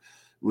 So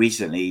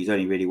recently, he's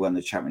only really won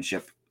the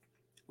Championship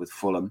with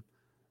Fulham.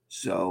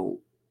 So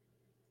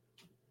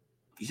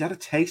he's had a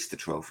taste of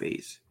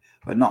trophies,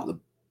 but not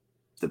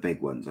the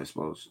big ones, I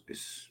suppose.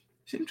 It's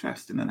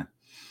interesting, isn't it?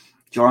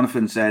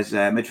 Jonathan says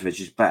Mitrovic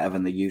is better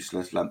than the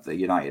useless lump that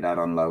United had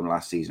on loan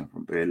last season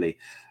from Burnley.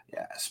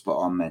 Yeah, spot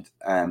on, mid.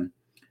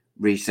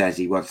 Reece says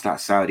he wants that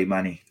Saudi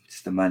money.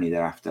 It's the money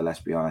they're after, let's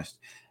be honest.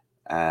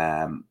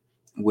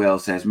 Will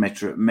says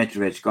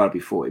Mitrovic got to be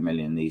 40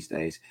 million these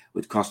days.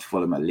 Would cost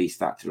Fulham at least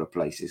that to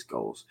replace his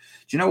goals.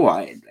 Do you know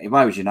what? If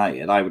I was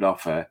United, I would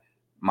offer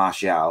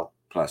Martial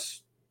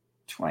plus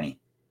 20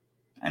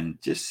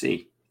 and just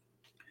see.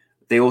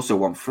 They also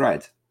want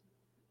Fred.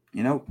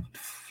 You know,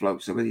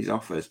 floats up with these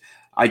offers.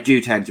 I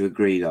do tend to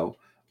agree, though,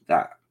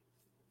 that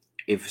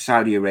if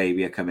Saudi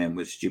Arabia come in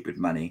with stupid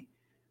money,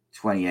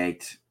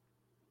 28,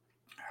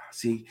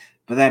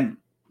 but then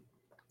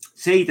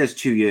say he does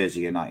 2 years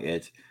of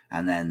United,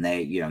 and then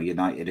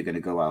United are going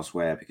to go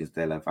elsewhere because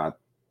they'll have had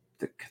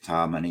the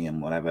Qatar money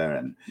and whatever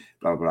and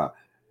blah, blah, blah.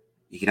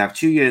 You could have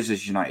 2 years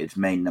as United's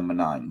main number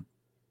 9,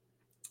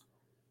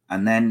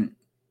 and then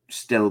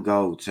still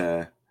go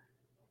to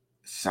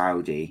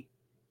Saudi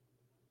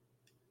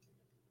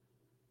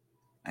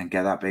and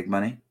get that big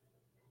money.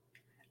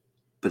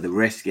 But the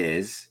risk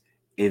is,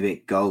 if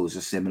it goes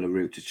a similar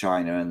route to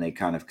China and they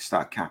kind of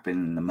start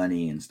capping the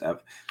money and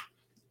stuff,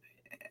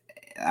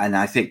 and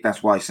I think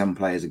that's why some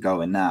players are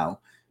going now,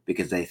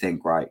 because they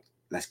think, right,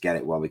 let's get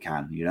it while we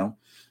can, you know?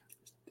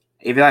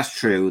 If that's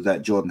true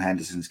that Jordan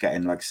Henderson's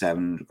getting like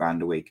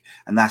 $7,000 a week,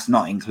 and that's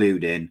not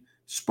including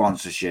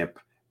sponsorship,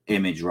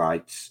 image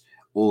rights,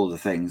 all the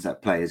things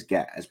that players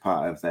get as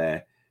part of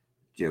their,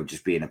 you know,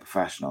 just being a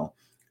professional,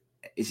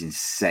 it's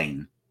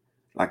insane.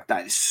 Like,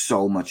 that is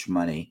so much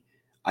money.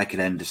 I can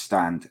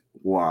understand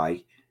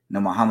why, no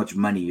matter how much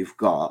money you've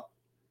got,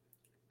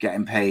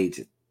 getting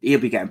paid, he'll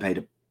be getting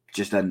paid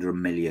just under $1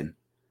 million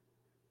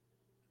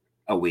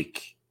a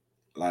week.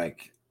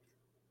 Like,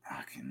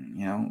 I can,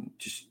 you know,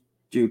 just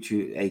due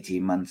to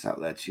 18 months out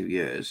there, 2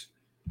 years,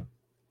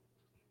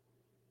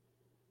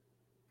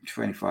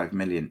 25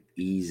 million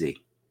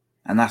easy.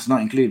 And that's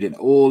not including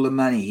all the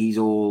money he's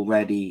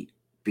already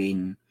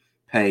been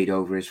paid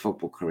over his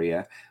football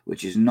career,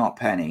 which is not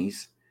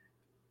pennies,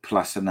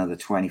 plus another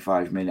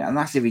 25 million. And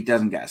that's if he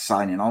doesn't get a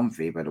signing on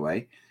fee, by the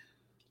way.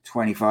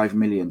 25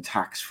 million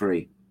tax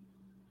free.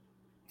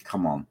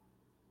 Come on.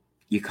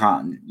 You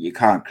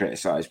can't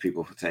criticize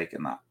people for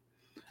taking that.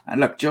 And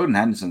look, Jordan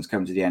Henderson's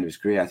come to the end of his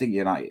career. I think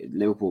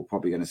Liverpool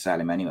probably going to sell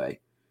him anyway.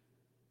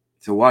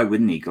 So why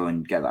wouldn't he go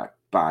and get that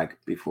bag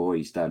before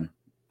he's done?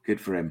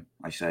 Good for him,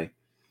 I say.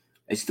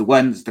 It's the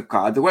ones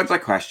I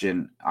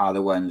question are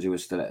the ones who are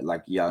still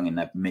like young in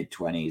their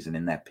mid-20s and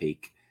in their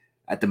peak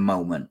at the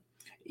moment.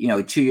 You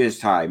know, 2 years'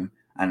 time,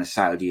 and the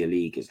Saudi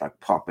league is like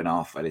popping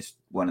off, and it's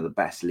one of the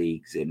best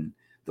leagues in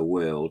the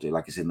world.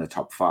 Like, it's in the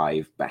top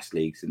 5 best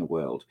leagues in the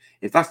world.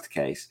 If that's the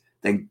case,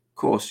 then of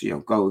course, you know,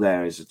 go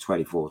there as a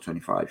 24,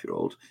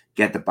 25-year-old,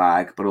 get the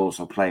bag, but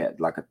also play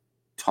at like a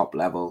top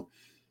level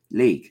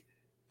league.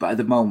 But at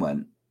the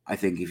moment, I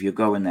think if you're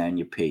going there and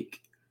you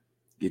peak,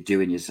 you're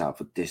doing yourself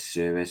a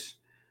disservice,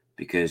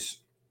 because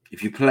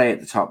if you play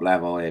at the top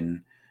level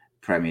in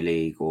Premier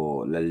League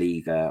or La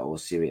Liga or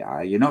Serie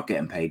A, you're not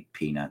getting paid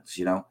peanuts,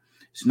 you know.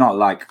 It's not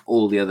like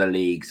all the other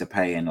leagues are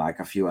paying like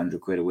a few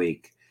 £100 a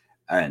week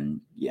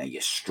and yeah,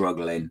 you're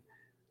struggling.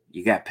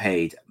 You get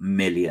paid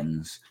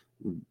millions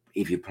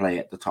if you play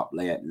at the top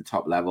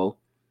level.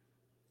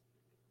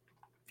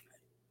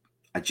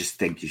 I just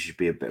think you should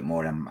be a bit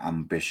more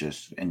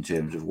ambitious in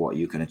terms of what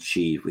you can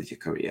achieve with your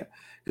career.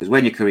 Because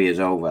when your career is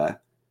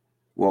over,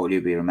 what will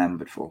you be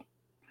remembered for?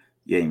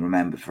 You ain't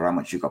remembered for how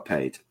much you got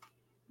paid.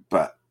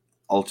 But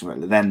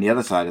ultimately, then the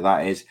other side of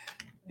that is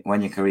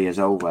when your career is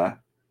over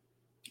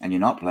and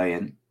you're not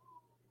playing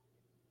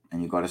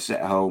and you've got to sit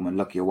at home and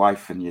look your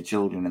wife and your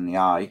children in the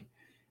eye,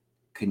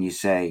 can you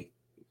say,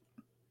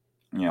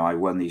 you know, I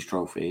won these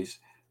trophies,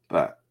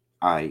 but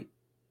I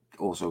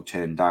also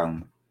turned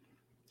down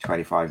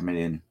 25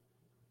 million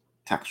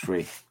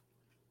tax-free?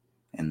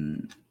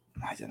 And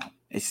I don't know.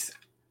 It's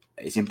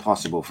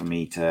impossible for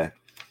me to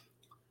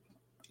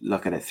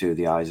look at it through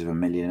the eyes of a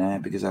millionaire,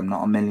 because I'm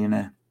not a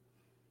millionaire.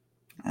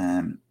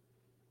 And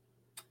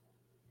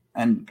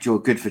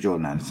good for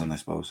Jordan Henderson, I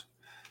suppose.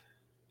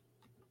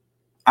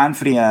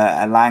 Anthony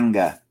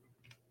Elanga,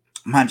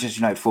 Manchester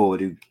United forward,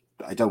 who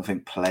I don't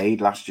think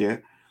played last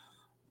year.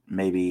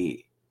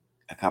 Maybe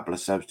a couple of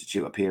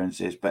substitute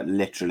appearances, but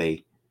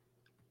literally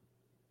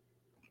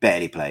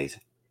barely played,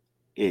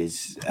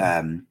 is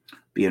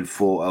being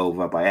fought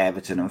over by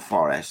Everton and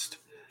Forest,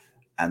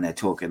 and they're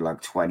talking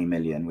like 20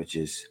 million, which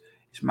is,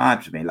 it's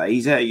mad to me. Like,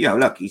 he's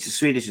he's a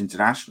Swedish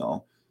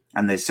international,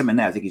 and there's something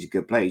there. I think he's a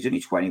good player. He's only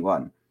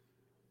 21.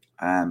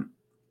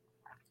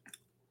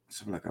 Let's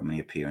have a look how many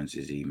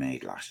appearances he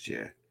made last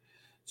year.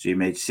 So he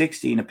made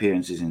 16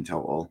 appearances in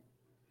total,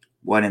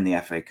 1 in the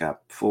FA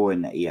Cup, 4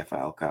 in the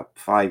EFL Cup,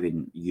 5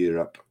 in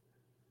Europe.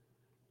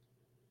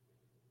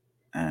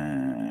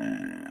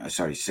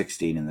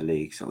 16 in the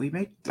league. So he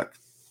made like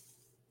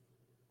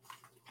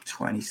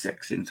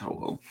 26 in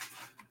total.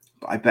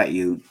 But I bet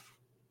you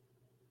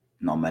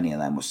not many of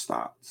them were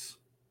starts.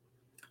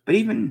 But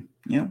even,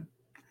 you know,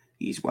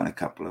 he's won a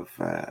couple of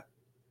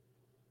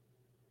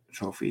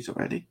trophies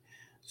already.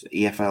 So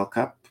EFL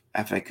Cup,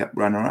 FA Cup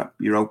runner-up,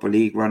 Europa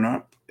League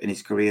runner-up in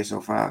his career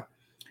so far.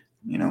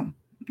 You know,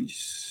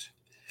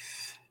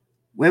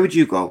 where would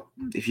you go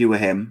if you were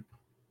him?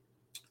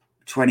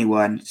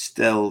 21,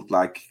 still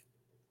like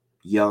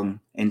young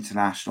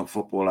international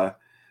footballer,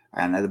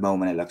 and at the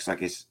moment it looks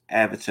like it's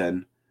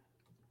Everton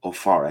or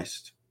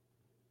Forest.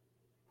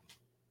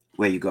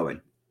 Where are you going?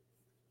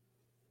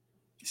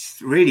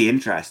 It's really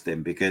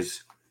interesting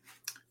because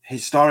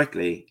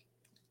historically,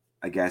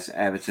 I guess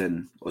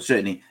Everton, or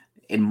certainly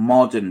in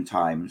modern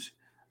times,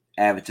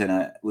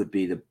 Everton would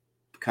be the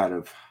kind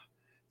of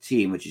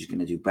team which is going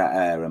to do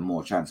better and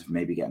more chance of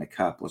maybe getting a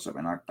cup or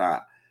something like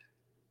that.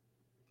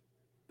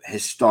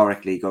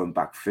 Historically, going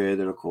back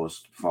further, of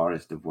course,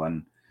 Forest have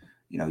won,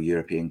 you know,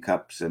 European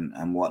Cups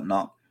and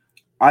whatnot.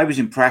 I was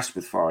impressed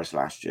with Forest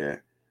last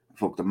year. I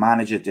thought the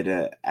manager did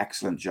an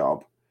excellent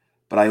job,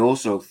 But I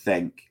also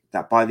think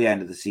that by the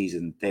end of the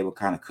season, they were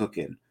kind of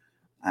cooking.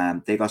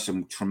 They got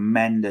some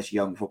tremendous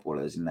young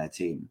footballers in their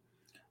team.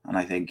 And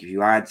I think if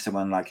you add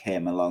someone like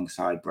him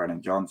alongside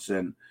Brennan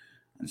Johnson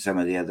and some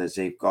of the others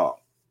they've got,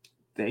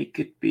 they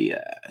could be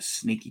a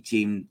sneaky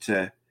team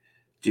to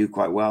do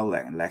quite well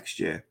next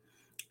year.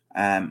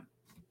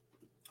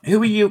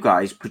 Who are you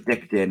guys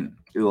predicting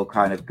who will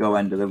kind of go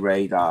under the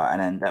radar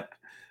and end up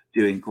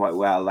doing quite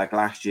well? Like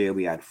last year,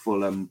 we had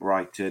Fulham,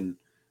 Brighton,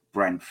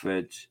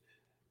 Brentford,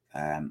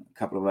 a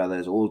couple of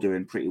others all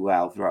doing pretty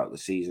well throughout the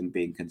season,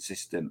 being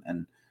consistent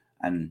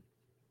and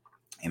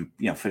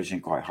finishing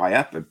quite high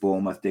up. But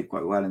Bournemouth did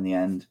quite well in the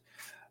end.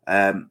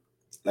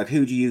 Like,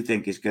 who do you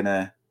think is going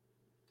to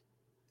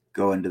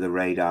go under the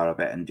radar a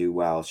bit and do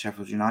well?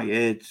 Sheffield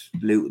United,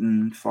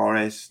 Luton,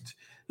 Forest?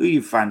 Who are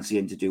you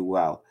fancying to do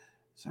well?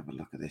 Let's have a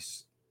look at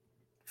this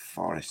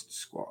Forest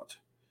squad.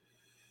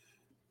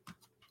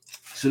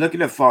 So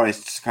looking at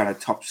Forest's kind of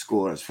top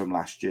scorers from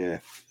last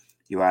year,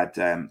 you had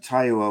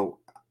Taiwo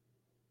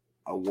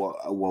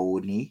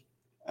Awoni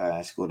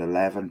scored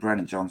 11,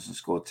 Brennan Johnson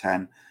scored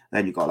 10.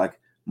 Then you got like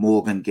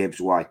Morgan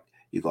Gibbs-White,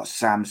 you got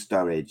Sam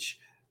Sturridge,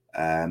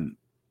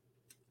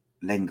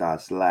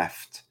 Lingard's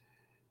left,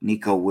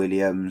 Nico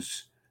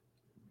Williams,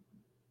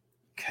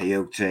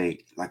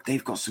 Coyote. Like,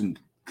 they've got some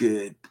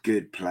good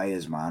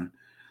players, man.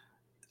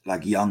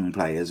 Like young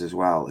players as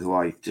well, who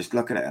I just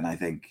look at it and I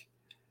think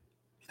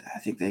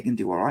they can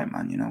do all right,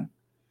 man.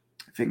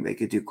 I think they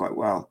could do quite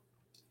well.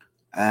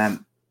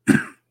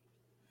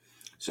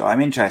 So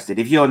I'm interested.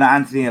 If you're not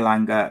Anthony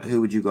Elanga,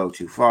 who would you go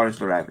to,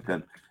 Forest or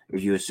Everton,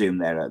 if you assume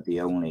they're the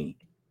only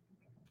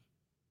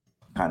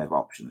kind of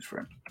options for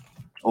him?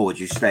 Or would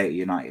you stay at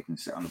United and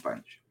sit on the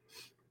bench?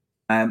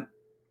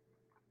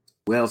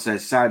 Will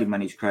says Saudi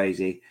money's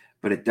crazy,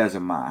 but it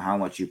doesn't matter how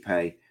much you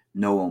pay.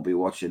 No one will be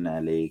watching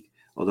their league.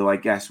 Although I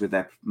guess with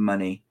their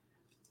money,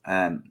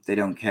 they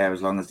don't care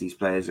as long as these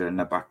players are in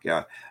their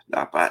backyard.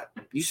 But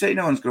you say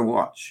no one's going to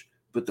watch,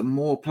 but the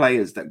more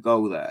players that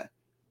go there,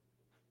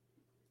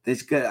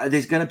 there's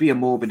going to be a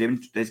morbid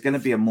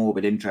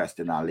interest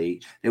in that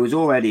league. There was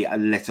already a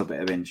little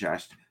bit of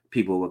interest.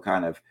 People were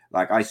kind of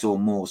like, I saw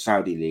more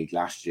Saudi league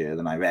last year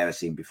than I've ever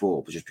seen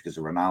before, but just because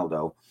of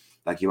Ronaldo.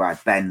 Like, you had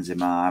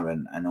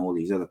Benzema and all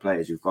these other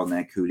players who've gone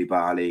there,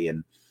 Koulibaly,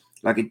 and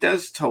like, it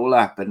does toll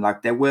up, and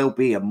like there will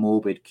be a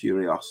morbid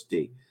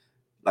curiosity,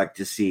 like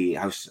to see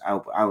how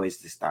is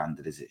the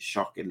standard? Is it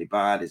shockingly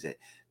bad? Is it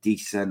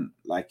decent?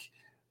 Like,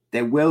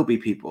 there will be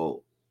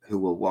people who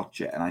will watch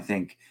it, and I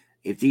think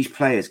if these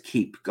players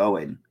keep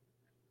going,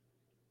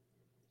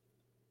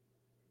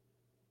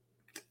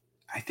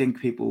 I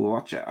think people will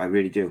watch it. I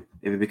really do.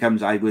 If it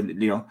becomes,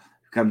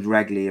 becomes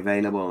regularly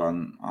available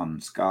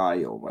on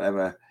Sky or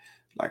whatever,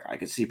 like, I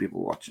could see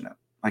people watching it.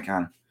 I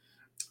can.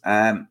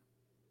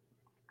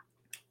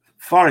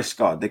 Forest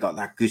squad, they got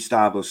that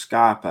Gustavo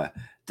Scarpa,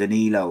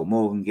 Danilo,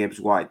 Morgan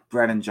Gibbs-White,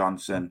 Brennan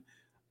Johnson,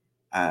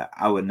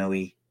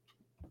 Awanui,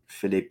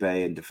 Felipe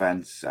in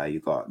defence. You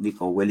got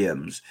Nico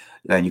Williams.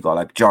 Then you got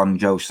like John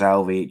Joe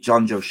Shelby,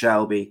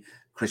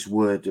 Chris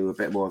Wood, who are a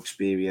bit more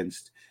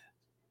experienced,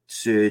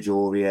 Serge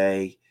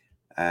Aurier,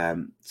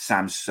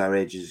 Sam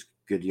Sturridge is a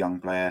good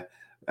young player.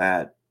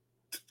 Ryan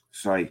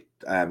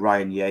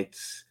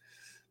Yates.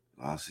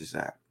 What else is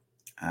that?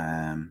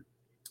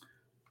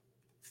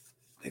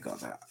 They got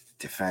that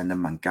defender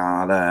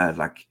Mangala,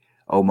 like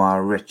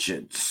Omar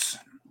Richards,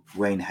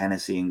 Wayne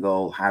Hennessy in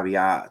goal, Harry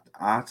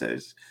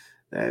Arthurs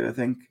there, I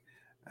think.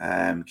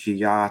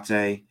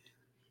 Kiyate.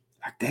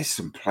 Like, there's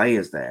some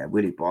players there.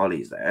 Willy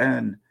Bolly's there,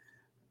 and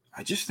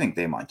I just think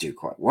they might do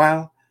quite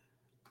well.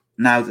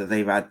 Now that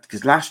they've had,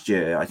 because last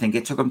year I think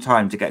it took them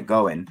time to get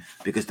going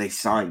because they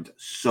signed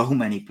so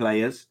many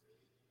players,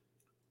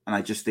 and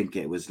I just think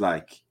it was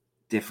like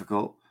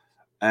difficult.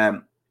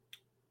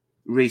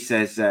 Reece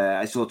says,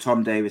 I saw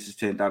Tom Davis has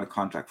turned down a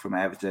contract from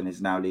Everton,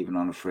 is now leaving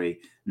on a free.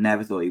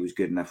 Never thought he was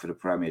good enough for the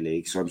Premier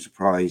League, so I'm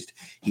surprised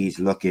he's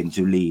looking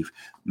to leave.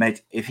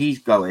 Mate, if he's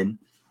going,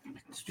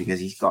 it's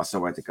because he's got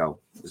somewhere to go.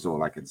 That's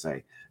all I can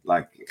say.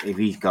 Like, if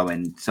he's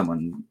going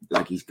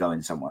he's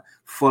going somewhere.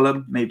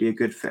 Fulham may be a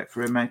good fit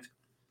for him, mate.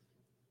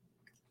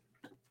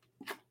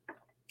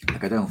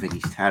 Like, I don't think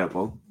he's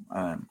terrible.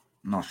 I'm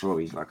not sure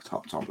he's like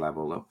top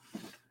level, though.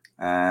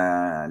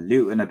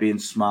 Luton are being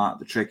smart.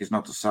 The trick is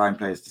not to sign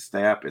players to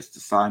stay up, it's to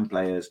sign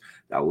players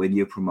that win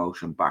you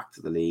promotion back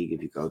to the league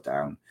if you go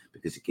down,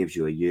 because it gives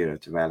you a year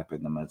of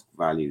developing them as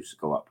values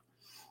go up.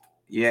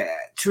 Yeah,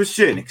 to a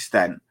certain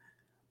extent.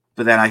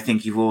 But then I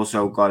think you've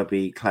also got to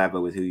be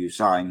clever with who you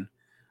sign.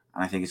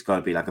 And I think it's got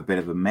to be like a bit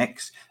of a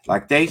mix.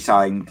 Like, they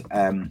signed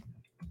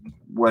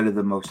one of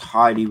the most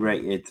highly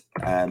rated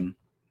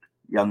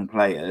young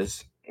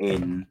players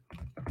in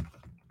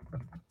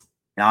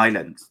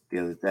Ireland the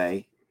other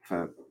day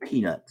for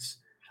peanuts,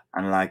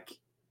 and that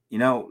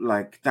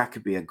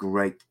could be a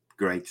great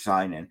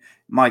signing.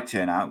 Might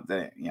turn out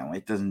that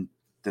it doesn't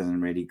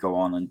really go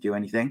on and do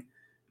anything.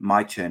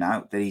 Might turn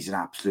out that he's an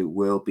absolute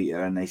world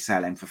beater and they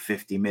sell him for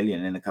 50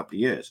 million in a couple of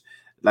years.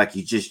 Like,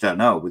 you just don't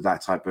know with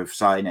that type of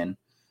signing,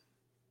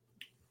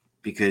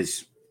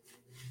 because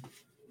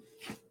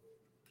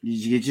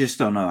You just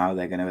don't know how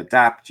they're going to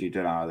adapt. You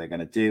don't know how they're going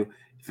to do.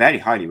 Very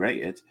highly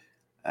rated,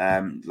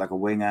 like a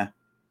winger.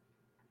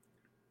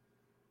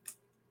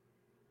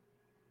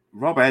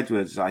 Rob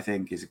Edwards, I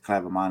think, is a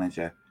clever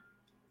manager.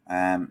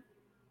 I'm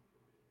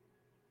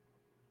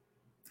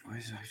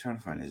trying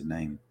to find his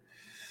name.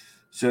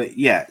 So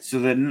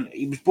then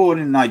he was born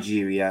in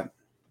Nigeria.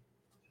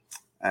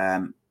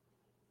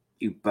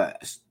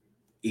 But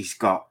he's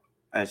got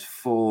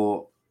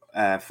four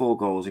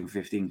goals in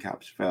 15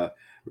 caps for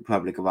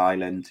Republic of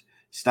Ireland.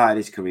 Started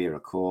his career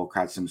at Cork,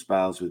 had some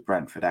spells with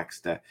Brentford,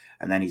 Exeter,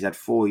 and then he's had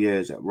 4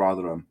 years at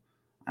Rotherham.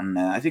 And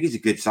I think he's a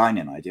good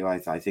signing. I do. I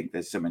think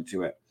there's something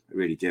to it. I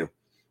really do.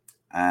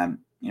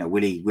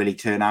 Will he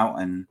turn out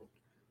and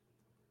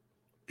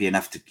be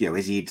enough to?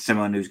 Is he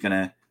someone who's going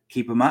to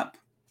keep him up?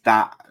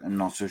 That I'm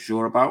not so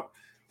sure about,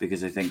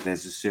 because I think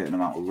there's a certain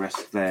amount of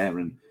risk there,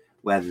 and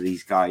whether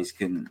these guys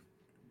can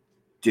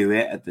do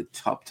it at the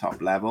top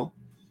level.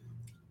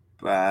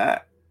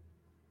 But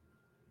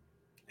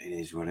it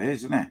is what it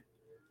is, isn't it?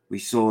 We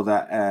saw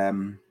that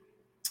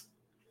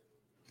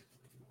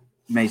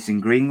Mason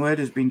Greenwood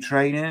has been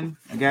training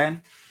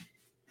again.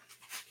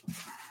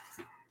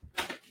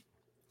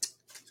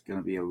 It's going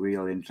to be a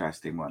real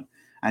interesting one.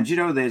 And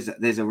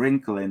there's a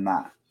wrinkle in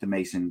that, the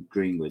Mason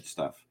Greenwood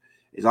stuff.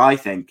 Is I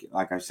think,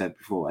 like I've said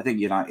before, I think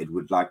United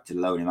would like to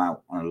loan him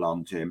out on a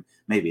long term,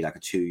 maybe like a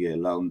 2-year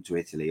loan to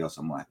Italy or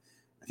somewhere.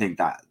 I think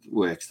that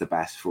works the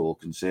best for all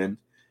concerned.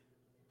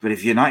 But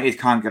if United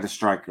can't get a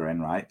striker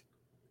in, right,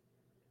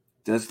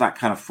 does that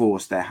kind of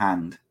force their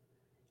hand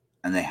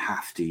and they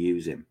have to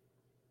use him?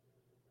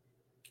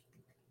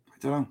 I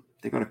don't know.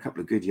 They got a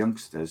couple of good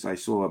youngsters. I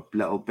saw a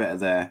little bit of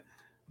their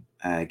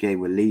game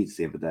with Leeds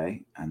the other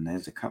day, and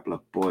there's a couple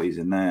of boys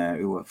in there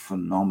who are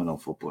phenomenal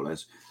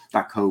footballers.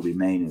 That Kobe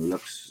Main, who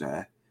looks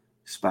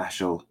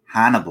special.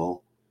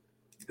 Hannibal,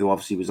 who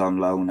obviously was on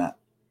loan at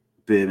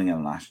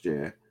Birmingham last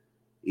year.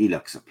 He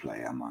looks a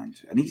player,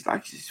 mind. And he's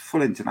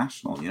full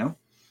international,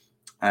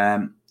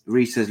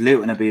 Reece says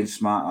Luton are being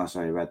smart. Oh,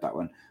 sorry, I read that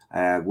one.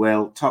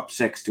 Will, top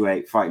 6 to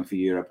 8 fighting for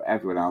Europe.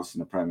 Everyone else in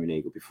the Premier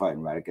League will be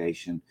fighting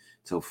relegation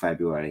till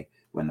February,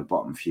 when the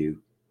bottom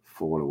few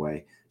fall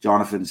away.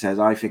 Jonathan says,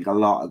 I think a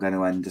lot are going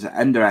to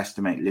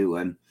underestimate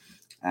Luton.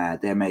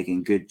 They're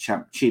making good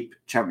cheap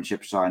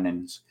championship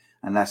signings.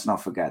 And let's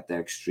not forget,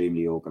 they're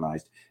extremely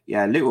organised.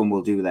 Yeah, Luton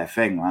will do their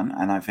thing, man.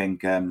 And I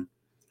think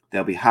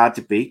they'll be hard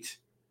to beat.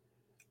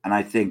 And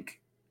I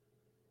think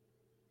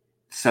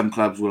some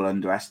clubs will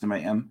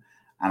underestimate them.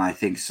 And I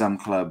think some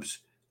clubs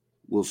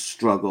will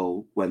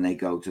struggle when they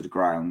go to the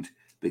ground,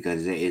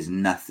 because it is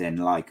nothing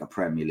like a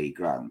Premier League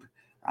ground.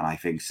 And I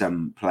think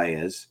some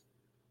players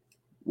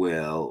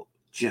will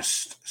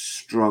just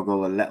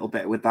struggle a little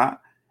bit with that,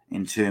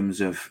 in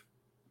terms of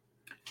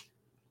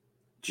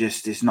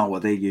just, it's not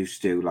what they're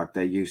used to. Like,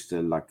 they're used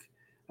to like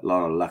a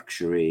lot of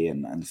luxury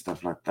and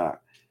stuff like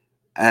that.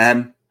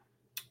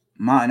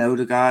 Martin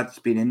Odegaard's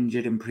been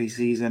injured in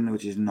pre-season,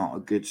 which is not a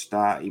good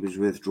start. He was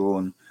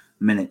withdrawn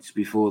minutes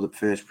before the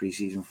first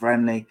pre-season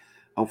friendly.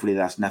 Hopefully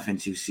that's nothing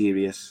too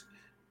serious.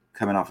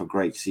 Coming off a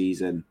great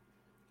season,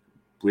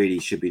 really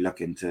should be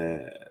looking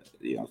to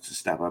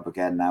step up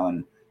again now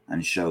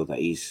and show that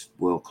he's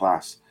world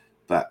class.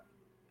 But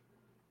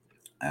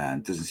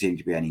doesn't seem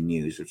to be any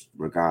news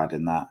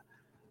regarding that.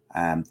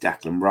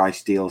 Declan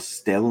Rice deal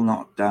still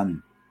not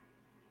done.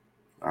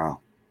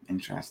 Wow,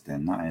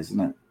 interesting that, isn't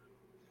it?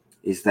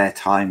 Is there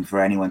time for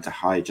anyone to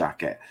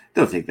hijack it?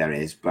 Don't think there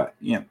is, but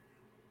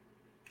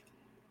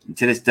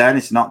until it's done,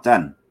 it's not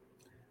done.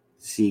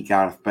 See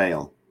Gareth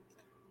Bale.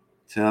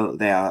 Till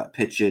they are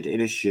pictured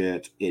in a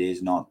shirt, it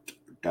is not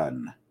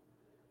done.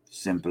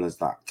 Simple as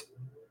that.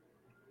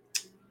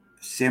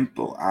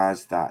 Simple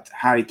as that.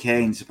 Harry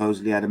Kane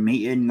supposedly had a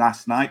meeting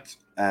last night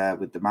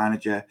with the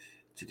manager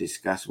to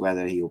discuss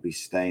whether he will be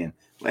staying.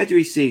 Where do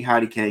we see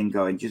Harry Kane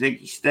going? Do you think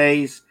he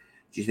stays?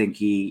 Do you think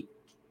he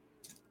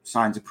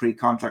signs a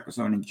pre-contract or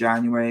something in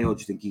January? Or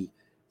do you think he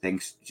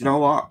thinks, do you know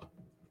what?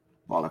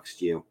 Bollocks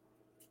to you.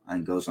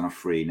 And goes on a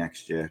free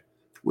next year.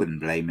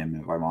 Wouldn't blame him,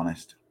 if I'm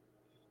honest.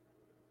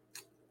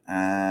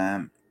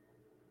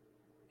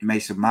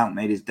 Mason Mount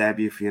made his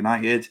debut for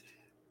United.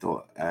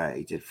 Thought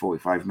he did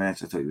 45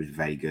 minutes. I thought he was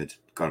very good.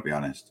 Got to be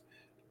honest.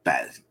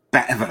 Better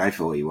than I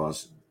thought he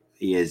was.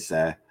 He is,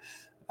 I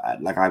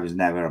was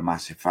never a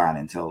massive fan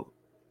until,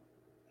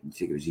 I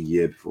think it was a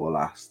year before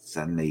last.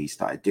 Suddenly he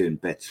started doing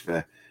bits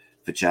for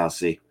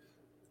Chelsea.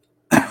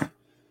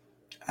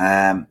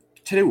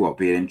 Tell you what would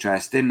be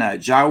interesting.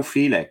 João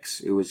Felix,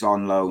 who was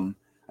on loan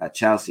at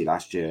Chelsea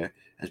last year,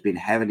 has been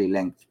heavily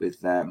linked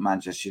with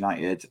Manchester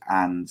United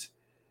and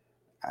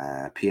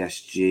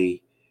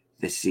PSG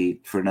this season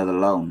for another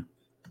loan.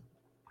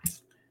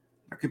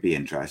 That could be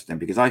interesting,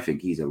 because I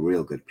think he's a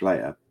real good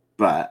player,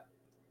 but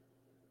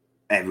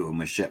everyone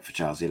was shit for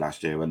Chelsea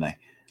last year, weren't they?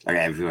 Like,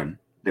 everyone.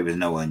 There was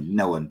no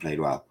one played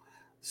well.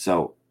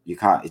 So you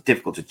can't, it's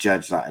difficult to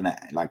judge that, and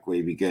like, will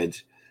he be good?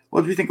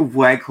 What do you think of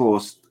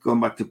Weghorst going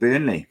back to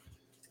Burnley?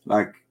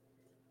 Like,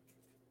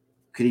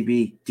 could he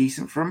be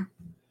decent for him?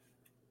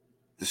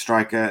 the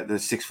striker, the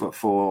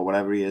 6'4" or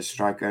whatever he is,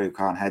 striker who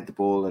can't head the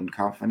ball and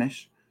can't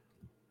finish.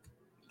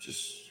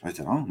 Just, I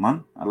don't know,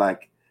 man.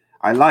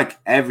 I like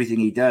everything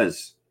he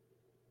does,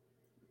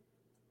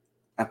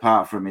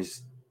 apart from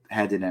his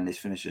heading and his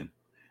finishing.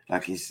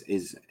 Like his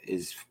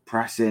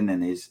pressing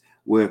and his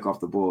work off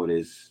the board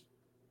is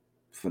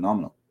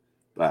phenomenal.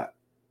 But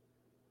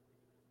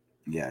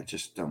yeah,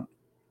 just don't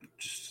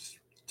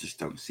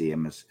see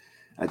him as.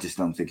 I just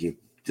don't think he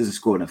doesn't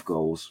score enough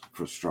goals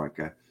for a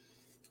striker.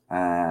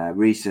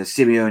 Reese says,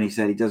 Simeone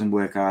said he doesn't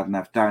work hard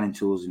enough, down in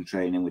tools and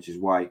training, which is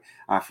why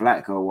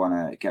Atletico want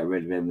to get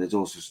rid of him. There's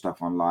also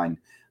stuff online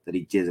that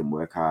he didn't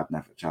work hard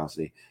enough at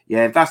Chelsea.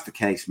 Yeah, if that's the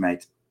case,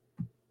 mate,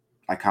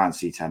 I can't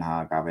see Ten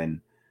Hag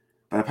having.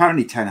 But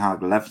apparently Ten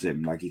Hag loves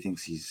him. Like, he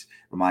thinks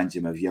reminds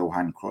him of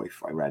Johan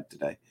Cruyff, I read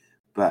today.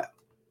 But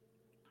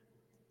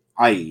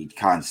I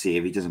can't see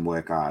if he doesn't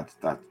work hard.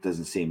 That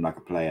doesn't seem like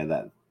a player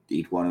that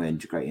he'd want to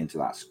integrate into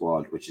that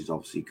squad, which is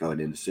obviously going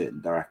in a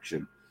certain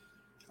direction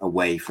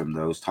away from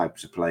those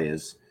types of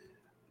players.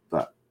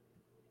 But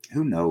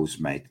who knows,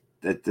 mate?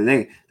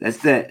 The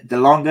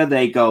longer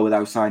they go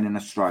without signing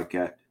a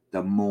striker,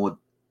 the more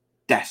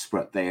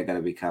desperate they are going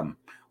to become,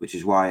 which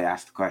is why I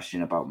asked the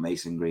question about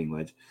Mason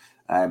Greenwood.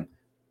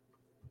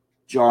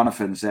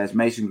 Jonathan says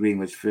Mason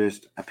Greenwood's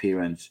first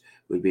appearance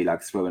would be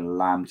like throwing a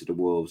lamb to the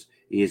wolves.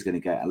 He is going to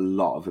get a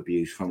lot of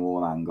abuse from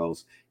all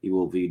angles. He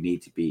will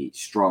need to be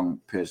strong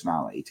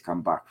personality to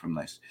come back from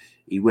this.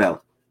 He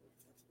will.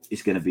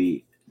 It's going to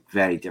be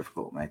very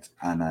difficult, mate.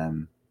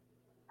 And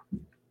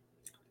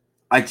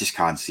I just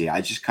can't see it.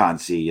 I just can't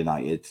see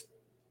United,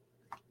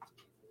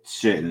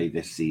 certainly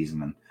this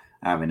season, and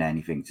having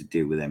anything to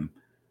do with him.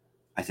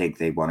 I think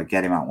they want to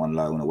get him out on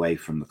loan away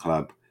from the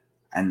club.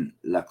 And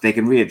look, they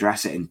can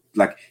readdress it.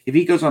 Like, if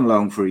he goes on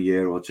loan for a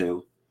year or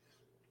two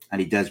and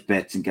he does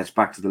bits and gets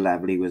back to the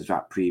level he was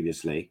at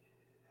previously,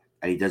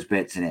 and he does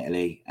bits in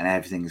Italy and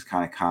everything's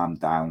kind of calmed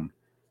down,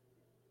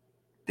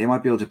 they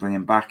might be able to bring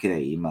him back in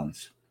 18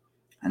 months.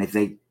 And if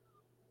they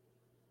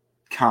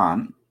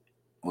can't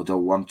or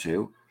don't want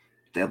to,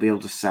 they'll be able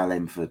to sell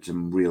him for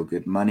some real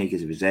good money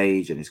because of his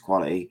age and his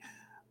quality.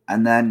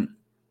 And then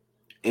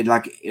it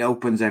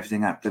opens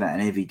everything up, doesn't it?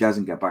 And if he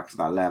doesn't get back to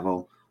that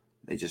level,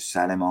 they just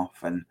sell him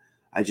off. And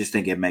I just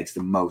think it makes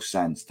the most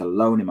sense to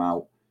loan him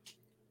out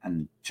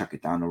and chuck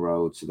it down the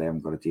road so they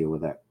haven't got to deal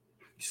with it.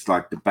 It's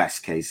like the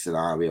best case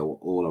scenario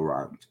all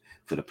around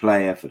for the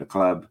player, for the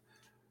club,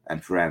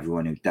 and for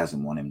everyone who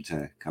doesn't want him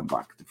to come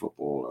back to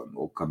football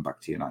or come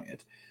back to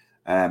United.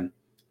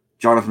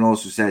 Jonathan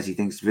also says he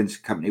thinks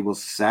Vincent Kompany will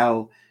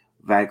sell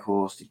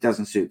Weghorst. He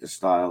doesn't suit the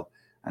style,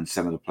 and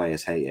some of the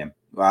players hate him.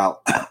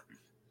 Well,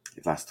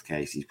 if that's the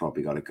case, he's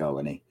probably got to go,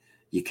 and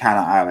you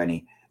cannot have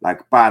any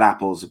bad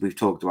apples. We've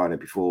talked about it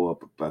before,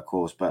 of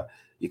course, but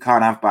you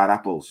can't have bad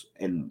apples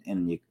in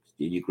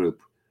your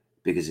group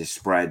because it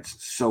spreads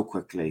so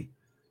quickly.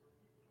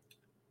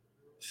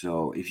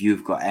 So if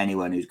you've got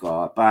anyone who's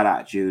got a bad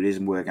attitude,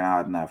 isn't working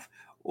hard enough,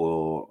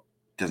 or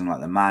doesn't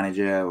like the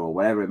manager, or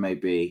whatever it may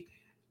be,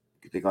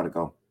 they got to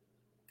go.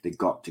 They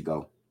got to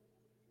go.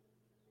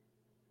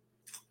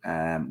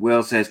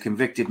 Will says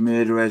convicted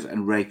murderers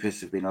and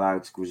rapists have been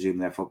allowed to resume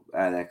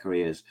their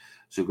careers,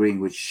 so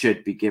Greenwood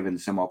should be given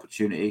some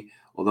opportunity,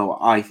 although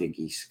I think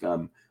he's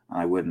scum and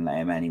I wouldn't let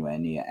him anywhere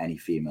near any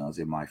females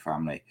in my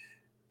family.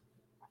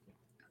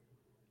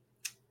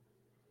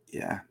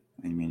 Yeah,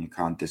 I mean, you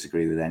can't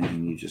disagree with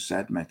anything you just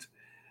said, mate.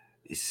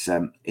 It's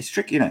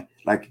tricky,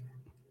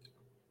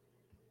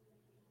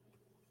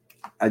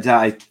 I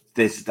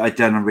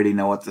don't really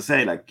know what to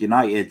say.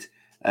 United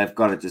have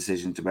got a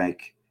decision to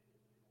make.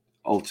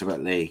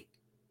 Ultimately,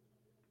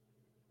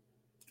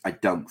 I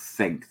don't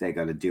think they're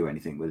going to do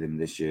anything with him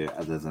this year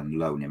other than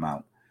loan him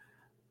out.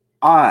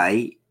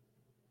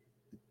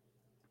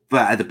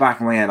 But at the back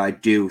of my head, I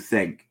do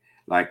think,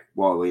 what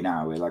are we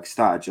now? We're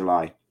start of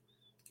July.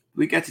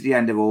 We get to the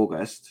end of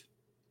August,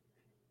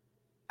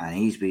 and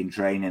he's been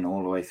training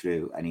all the way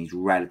through, and he's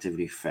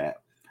relatively fit,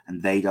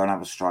 and they don't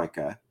have a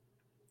striker.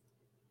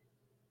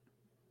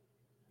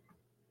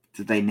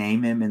 Did they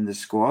name him in the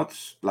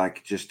squads?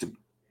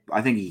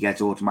 I think he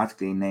gets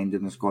automatically named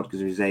in the squad because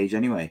of his age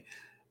anyway.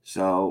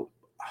 So,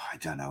 I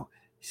don't know.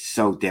 It's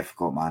so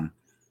difficult, man.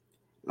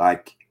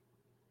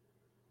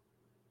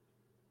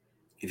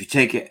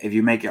 If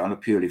you make it on a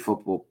purely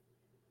football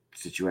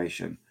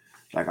situation,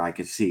 I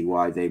could see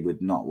why they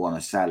would not want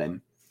to sell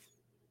him.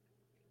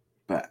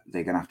 But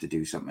they're going to have to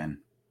do something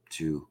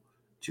to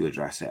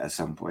address it at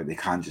some point. They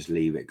can't just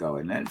leave it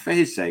going. And for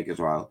his sake as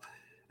well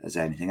as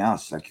anything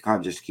else. You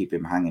can't just keep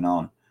him hanging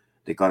on.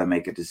 They've got to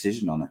make a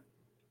decision on it.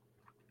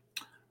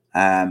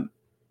 And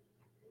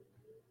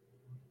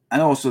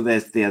also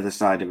there's the other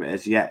side of it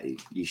is,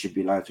 he should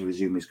be allowed to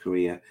resume his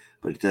career,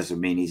 but it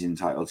doesn't mean he's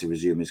entitled to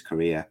resume his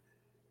career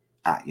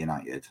at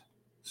United.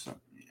 So,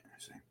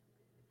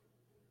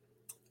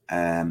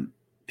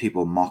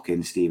 people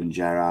mocking Steven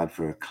Gerrard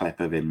for a clip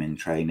of him in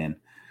training.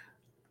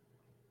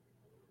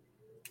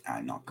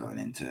 I'm not going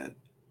into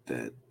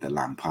the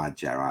Lampard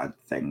Gerrard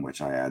thing,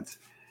 which I had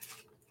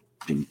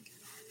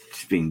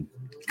been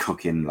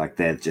cooking like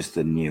they're just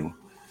the new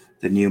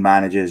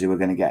managers who are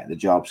going to get the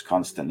jobs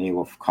constantly,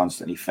 or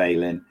constantly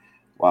failing,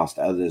 whilst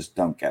others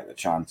don't get the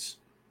chance.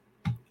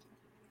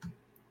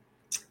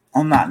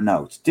 On that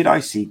note, did I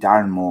see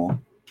Darren Moore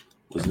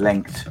was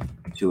linked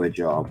to a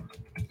job?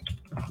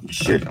 He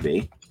should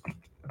be,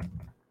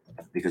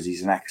 because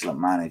he's an excellent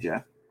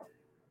manager.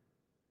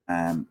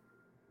 I'm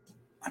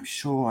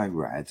sure I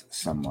read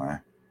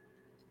somewhere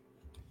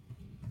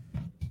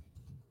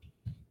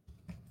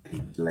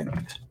he's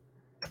linked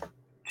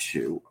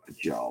to a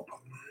job.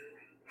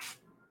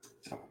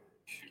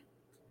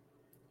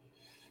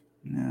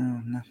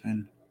 No,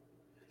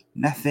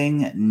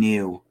 nothing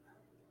new,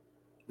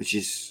 which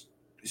is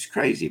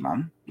crazy,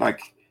 man.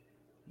 Like,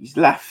 he's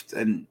left,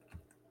 and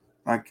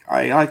like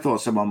I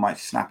thought someone might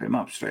snap him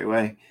up straight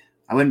away.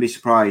 I wouldn't be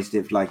surprised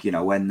if, like,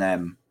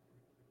 when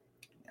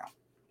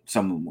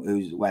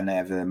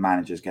whenever the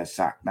managers get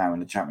sacked now in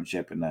the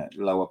Championship and the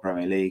lower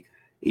Premier League,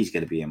 he's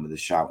going to be in with a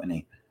shout, isn't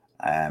he?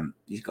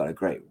 He's got a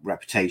great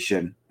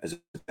reputation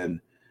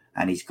and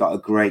he's got a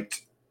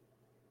great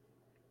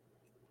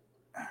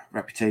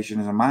reputation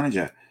as a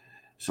manager.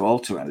 So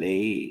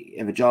ultimately,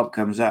 if a job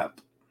comes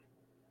up,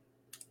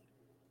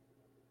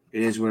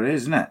 it is what it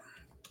is, isn't it?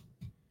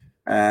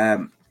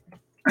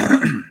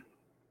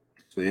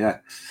 So yeah.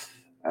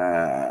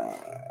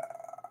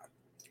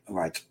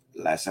 Right,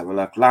 let's have a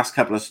look. Last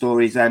couple of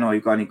stories then, or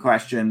you've got any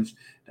questions,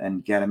 then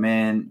get them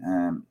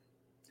in.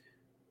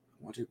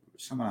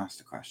 Someone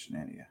asked a question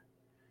earlier.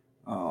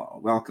 Oh,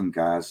 welcome,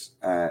 guys.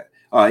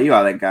 You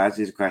are then, guys.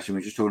 Here's a question.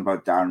 We're just talking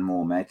about Darren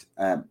Moore, mate.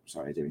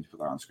 Sorry, I didn't mean to put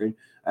that on screen.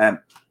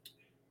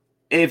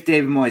 If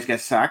David Moyes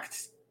gets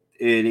sacked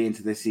early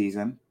into the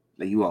season,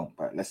 like, you won't,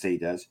 but let's say he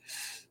does,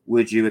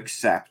 would you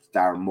accept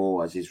Darren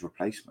Moore as his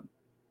replacement?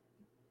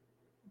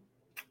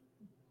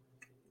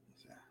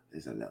 So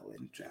there's a little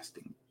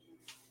interesting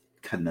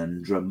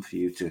conundrum for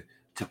you to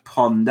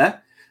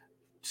ponder.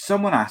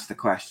 Someone asked a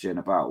question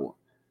about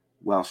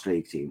Welsh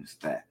League teams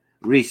there.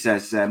 Reece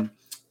says,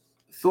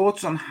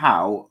 thoughts on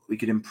how we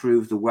could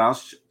improve the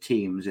Welsh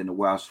teams in the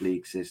Welsh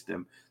League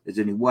system. There's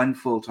only one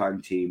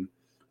full-time team,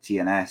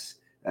 TNS,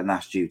 and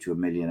that's due to a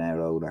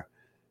millionaire owner.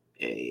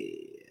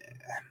 It's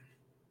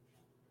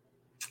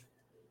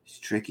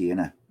tricky, isn't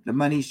it? The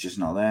money's just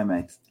not there,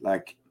 mate.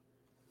 Like,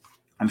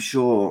 I'm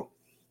sure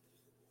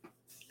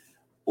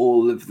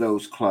all of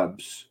those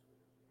clubs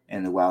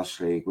in the Welsh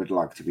League would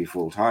like to be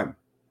full-time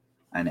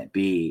and it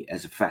be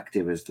as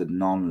effective as the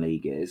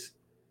non-league is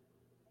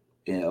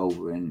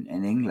over in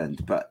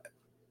England. But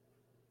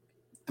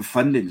the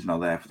funding's not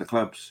there for the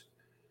clubs.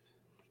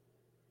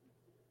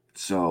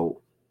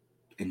 So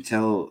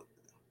until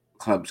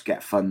clubs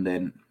get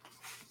funding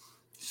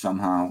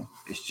somehow,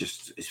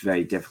 it's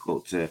very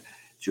difficult to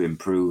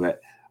improve it.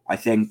 I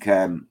think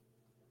I'd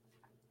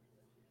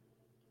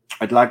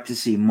like to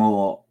see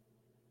more.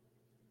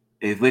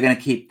 If we're going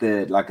to keep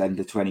the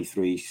under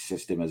 23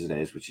 system as it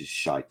is, which is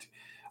shite,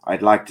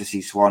 I'd like to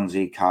see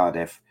Swansea,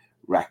 Cardiff,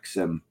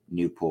 Wrexham,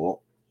 Newport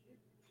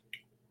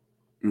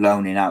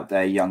loaning out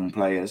their young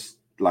players,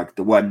 like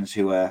the ones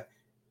who are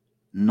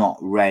not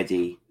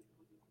ready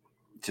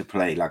to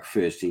play like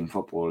first team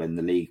football in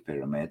the league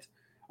pyramid.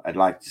 I'd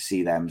like to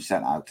see them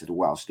sent out to the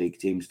Welsh League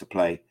teams to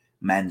play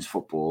men's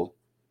football.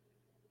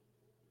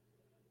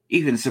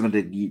 Even some of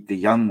the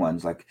young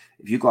ones, like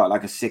if you've got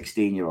like a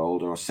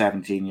 16-year-old or a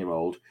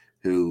 17-year-old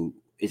who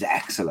is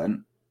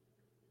excellent,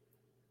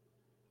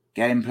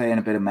 get him playing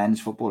a bit of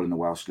men's football in the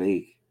Welsh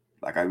League.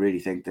 Like, I really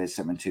think there's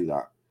something to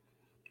that.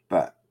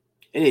 But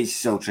it is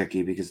so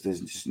tricky because there's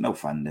just no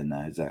funding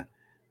there, is there?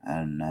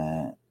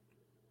 And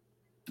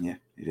yeah,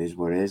 it is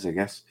what it is, I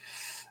guess.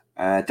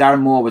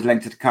 Darren Moore was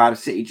linked to the Cardiff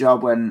City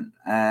job when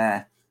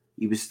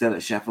he was still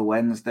at Sheffield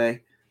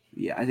Wednesday.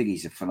 Yeah, I think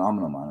he's a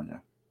phenomenal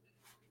manager.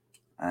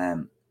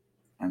 I'm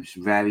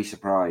very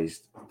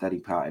surprised that he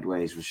parted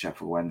ways with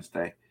Sheffield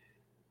Wednesday.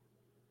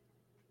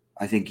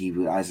 I think he,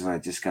 as I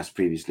discussed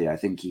previously, I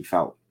think he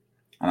felt,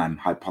 and I'm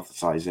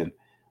hypothesizing,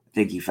 I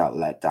think he felt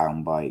let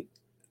down by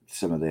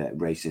some of the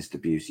racist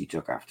abuse he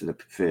took after the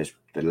first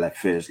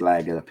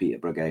leg of the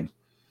Peterborough game.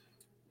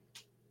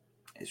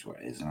 It's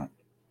what it is, isn't it?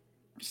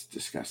 It's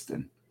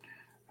disgusting.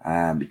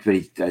 But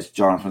as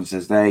Jonathan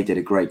says, they did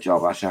a great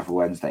job at Sheffield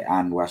Wednesday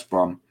and West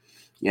Brom.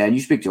 Yeah, and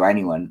you speak to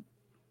anyone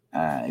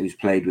who's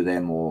played with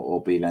him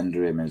or been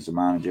under him as a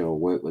manager or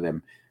worked with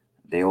him,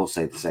 they all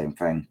say the same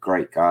thing.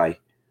 Great guy,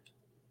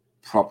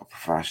 proper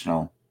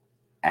professional,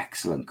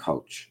 excellent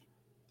coach,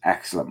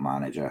 excellent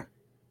manager.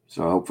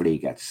 So hopefully he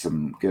gets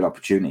some good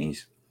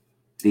opportunities.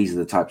 These are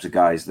the types of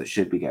guys that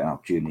should be getting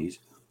opportunities.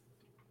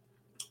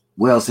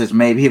 Will says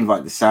maybe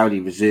invite the Saudi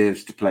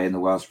reserves to play in the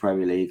Welsh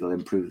Premier League will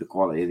improve the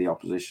quality of the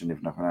opposition,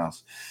 if nothing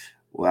else.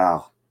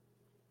 Well,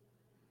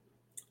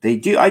 they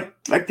do.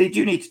 They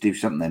do need to do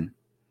something.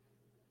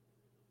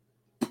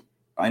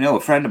 I know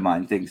a friend of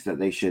mine thinks that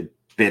they should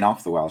bin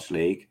off the Welsh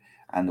League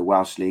and the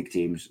Welsh League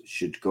teams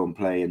should go and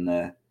play in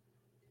the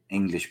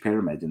English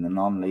pyramid, in the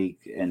non-league,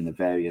 in the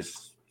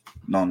various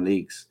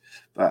non-leagues.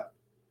 But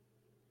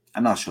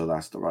I'm not sure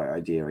that's the right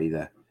idea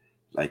either.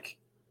 Like,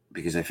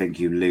 because I think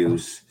you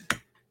lose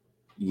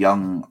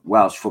young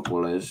Welsh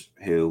footballers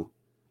who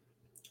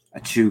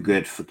are too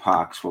good for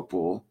Parks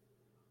football,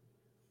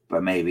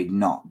 but maybe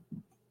not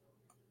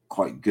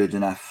quite good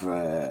enough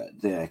for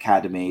the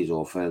academies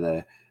or for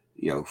the,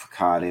 for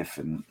Cardiff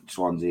and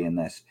Swansea and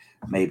this.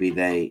 Maybe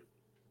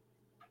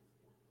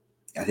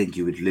I think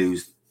you would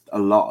lose a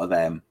lot of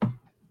them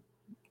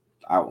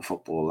out of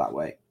football that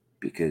way,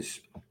 because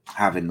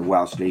having the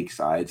Welsh League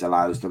sides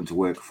allows them to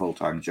work a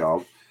full-time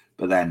job,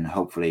 but then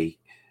hopefully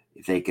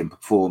if they can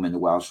perform in the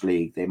Welsh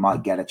League, they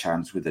might get a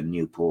chance with a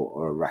Newport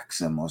or a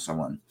Wrexham or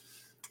someone.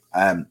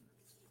 I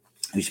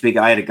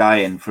had a guy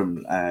in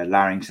from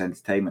Larynx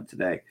Entertainment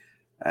today,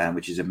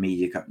 which is a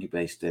music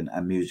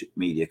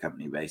media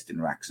company based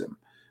in Wrexham,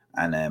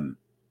 and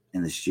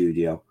in the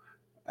studio,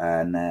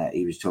 and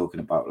he was talking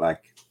about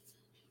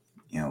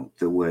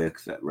the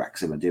work that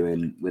Wrexham are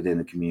doing within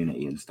the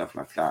community and stuff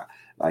like that.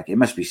 Like, it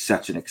must be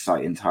such an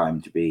exciting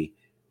time to be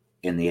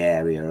in the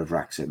area of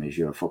Wrexham if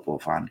you're a football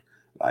fan.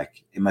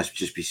 Like, it must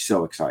just be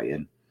so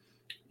exciting.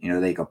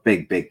 They got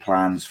big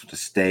plans for the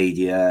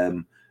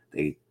stadium.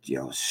 They,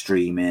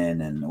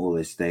 streaming and all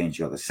this things.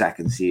 You got the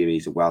second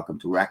series of Welcome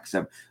to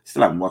Wrexham.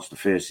 Still haven't watched the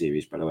first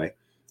series, by the way.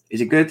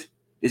 Is it good?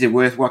 Is it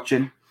worth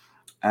watching?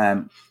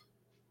 I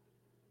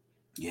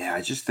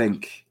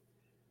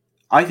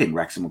think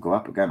Wrexham will go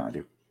up again. I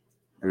do.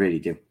 I really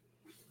do.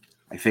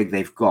 I think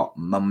they've got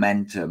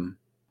momentum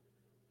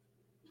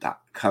that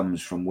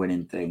comes from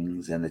winning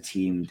things, and the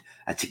team,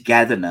 a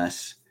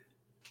togetherness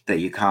that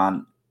you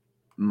can't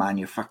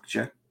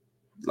manufacture,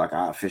 like,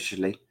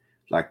 artificially.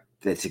 Like,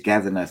 the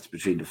togetherness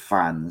between the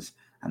fans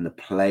and the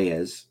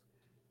players,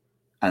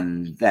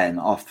 and then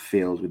off the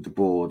field with the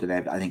board, and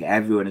I think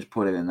everyone is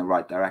putting in the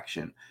right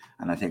direction,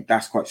 and I think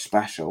that's quite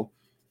special,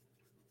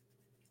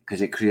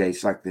 because it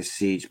creates like this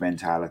siege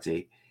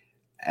mentality.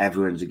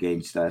 Everyone's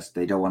against us.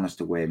 They don't want us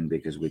to win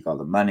because we got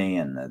the money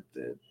and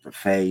the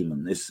fame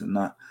and this and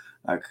that.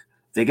 Like,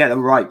 they get the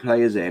right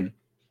players in,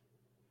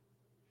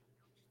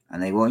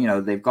 and they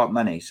won't, they've got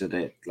money, so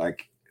they've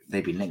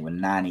been linked with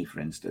Nani, for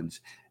instance.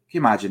 Can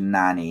you imagine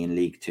Nani in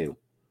League Two?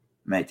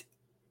 Mate,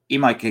 he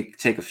might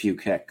take a few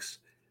kicks,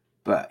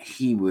 but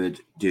he would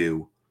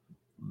do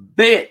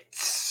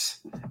bits.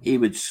 He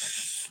would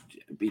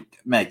be,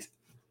 mate,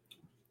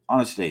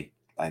 honestly,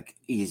 like,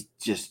 he's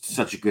just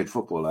such a good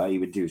footballer. He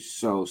would do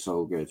so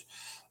good.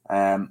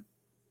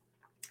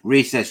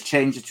 Reece says,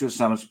 change it to a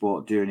summer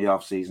sport during the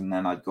off-season,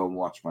 then I'd go and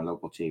watch my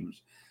local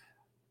teams.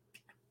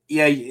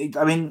 Yeah,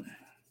 I mean,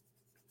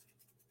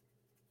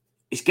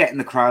 it's getting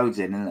the crowds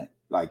in, isn't it?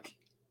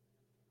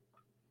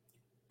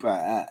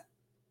 But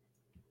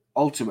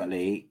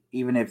ultimately,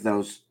 even if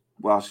those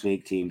Welsh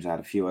League teams had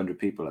a few hundred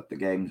people at the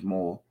games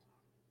more,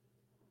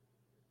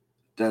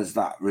 does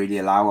that really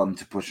allow them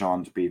to push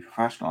on to be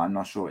professional? I'm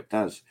not sure it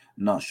does.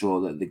 I'm not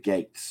sure that the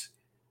gates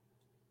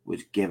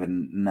was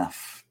given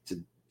enough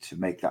to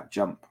make that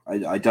jump.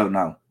 I don't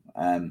know.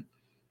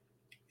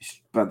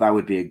 But that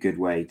would be a good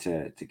way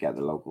to get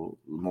the local,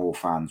 more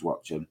fans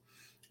watching.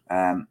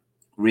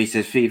 Reece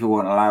says FIFA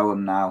won't allow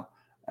them now.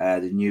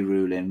 The new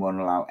ruling won't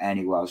allow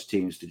any Welsh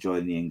teams to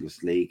join the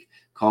English League.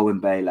 Colwyn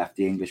Bay left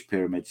the English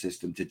pyramid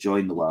system to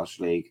join the Welsh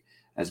League,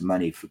 as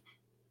money for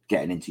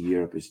getting into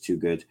Europe is too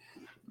good.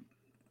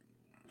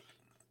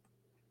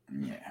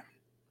 Yeah.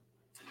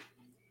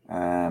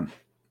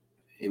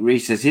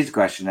 Reece says, his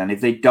question, and if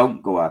they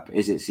don't go up,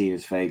 is it seen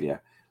as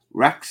failure?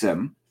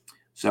 Wrexham,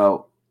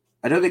 so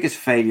I don't think it's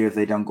failure if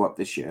they don't go up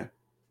this year.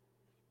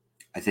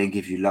 I think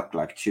if you look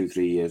like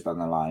 2-3 years down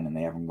the line and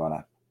they haven't gone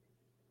up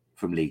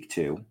from League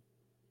Two,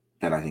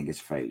 then I think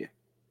it's a failure.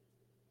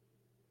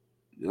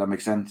 Does that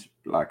make sense?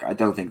 Like, I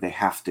don't think they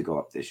have to go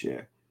up this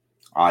year.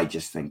 I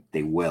just think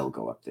they will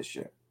go up this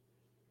year.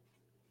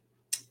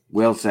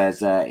 Will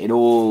says, in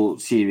all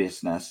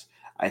seriousness,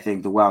 I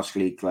think the Welsh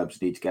League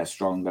clubs need to get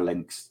stronger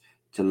links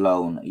to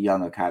loan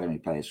young academy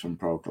players from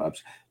pro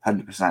clubs,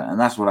 100%. And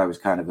that's what I was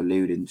kind of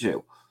alluding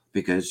to,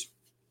 because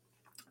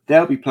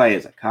there'll be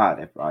players at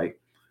Cardiff, right,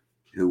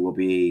 who will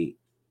be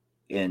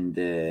in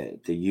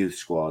the youth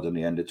squad and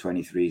the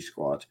under-23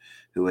 squad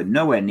who are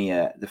nowhere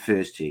near the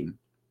first team.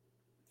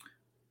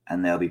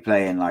 And they'll be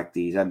playing like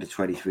these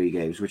under-23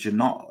 games, which are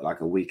not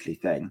like a weekly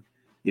thing.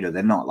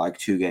 They're not like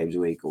 2 games a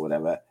week or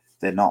whatever.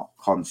 They're not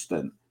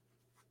constant.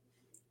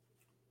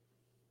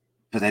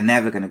 But they're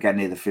never going to get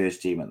near the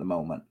first team at the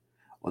moment.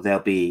 Or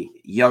there'll be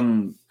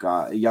young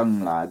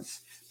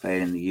lads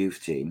playing in the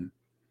youth team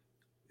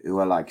who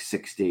are like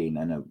 16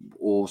 and are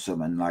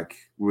awesome and like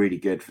really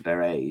good for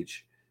their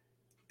age.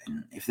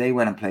 And if they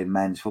went and played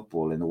men's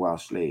football in the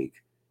Welsh League,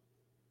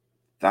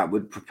 that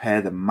would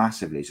prepare them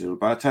massively. So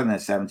by the time they're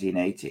 17,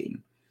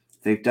 18,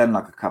 they've done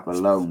like a couple of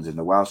loans in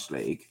the Welsh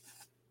League.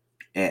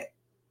 It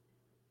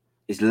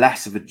is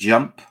less of a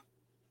jump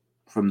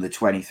from the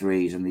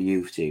 23s and the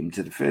youth team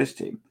to the first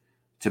team,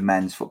 to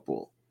men's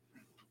football.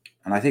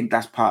 And I think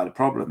that's part of the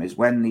problem, is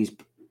when these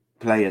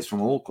players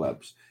from all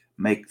clubs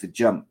make the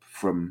jump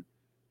from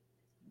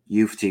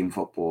youth team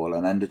football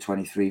and under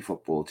 23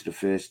 football to the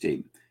first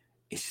team,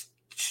 it's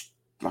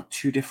like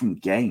 2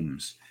 different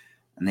games.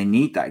 and they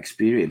need that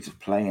experience of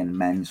playing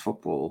men's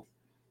football.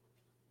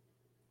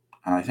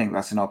 And I think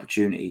that's an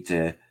opportunity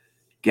to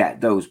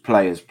get those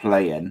players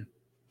playing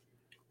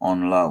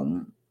on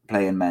loan,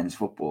 playing men's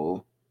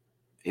football,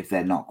 if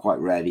they're not quite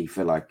ready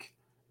for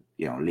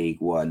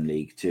League One,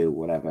 League Two,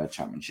 whatever,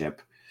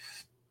 Championship.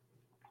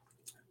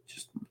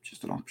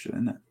 Just an option,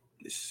 isn't it?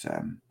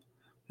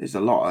 There's a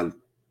lot of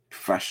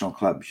professional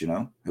clubs,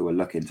 who are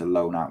looking to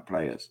loan out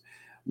players.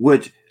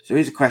 So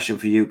here's a question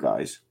for you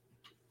guys.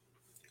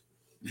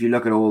 If you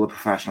look at all the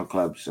professional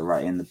clubs are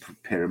right in the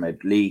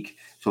pyramid league,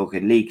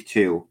 talking League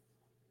Two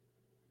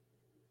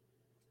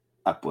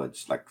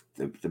upwards, like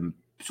the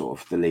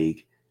sort of the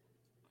league,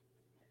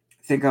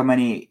 think how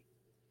many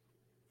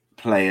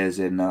players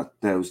in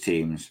those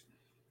teams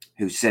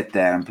who sit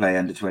there and play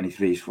under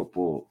 23s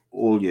football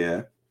all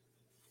year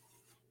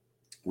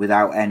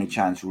without any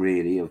chance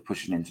really of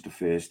pushing into the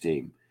first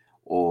team,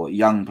 or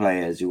young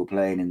players who are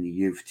playing in the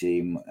youth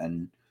team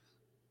and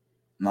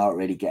not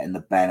really getting the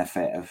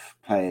benefit of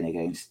playing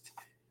against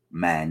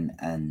men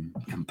and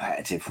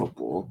competitive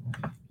football.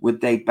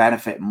 Would they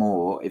benefit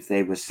more if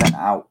they were sent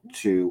out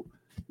to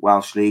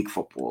Welsh League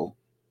football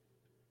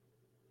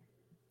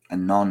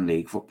and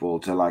non-league football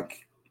to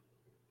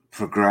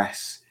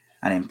progress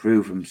and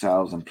improve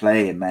themselves and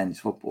play in men's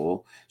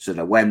football, so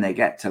that when they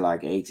get to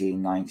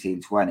 18,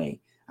 19, 20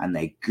 and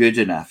they're good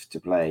enough to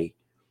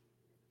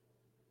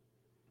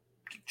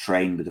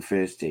train with the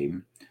first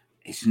team,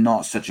 it's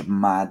not such a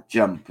mad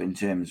jump in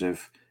terms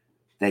of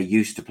they're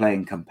used to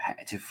playing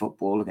competitive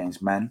football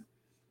against men?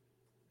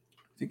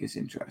 I think it's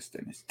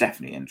interesting. It's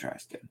definitely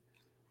interesting.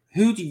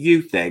 Who do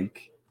you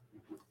think,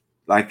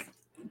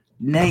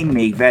 name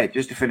me,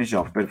 just to finish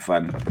off, a bit of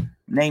fun,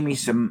 name me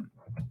some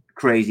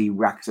crazy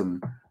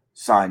Wrexham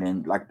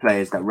signing,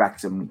 players that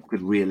Wrexham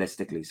could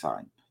realistically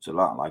sign. So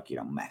not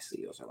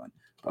Messi or something,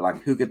 but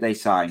who could they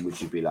sign? Would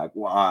you be like,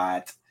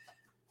 what?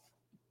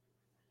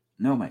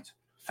 No, mate.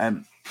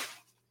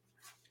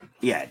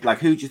 Yeah,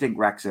 who do you think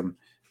Wrexham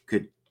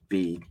could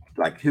be?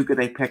 Who could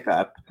they pick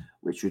up,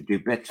 which would do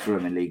bits for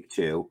them in League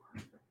Two?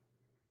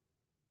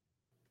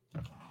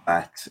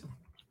 But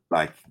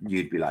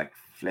you'd be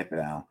flip it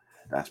out.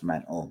 That's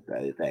mental.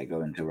 They're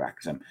going to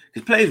Wrexham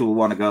because players will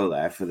want to go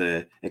there for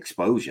the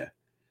exposure.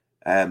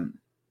 If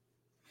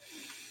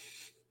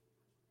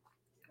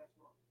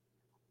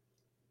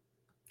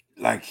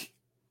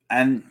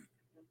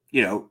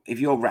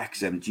you're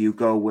Wrexham, do you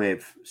go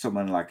with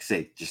someone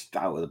say, just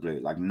out of the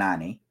blue,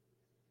 Nani?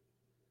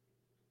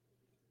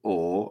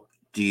 Or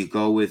do you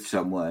go with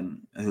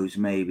someone who's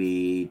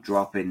maybe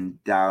dropping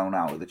down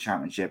out of the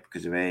Championship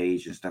because of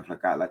age and stuff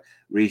like that?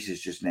 Reece has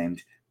just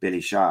named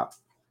Billy Sharp.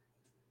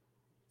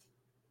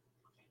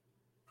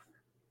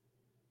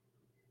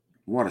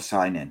 What a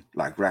signing.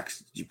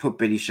 Rex, you put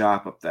Billy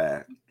Sharp up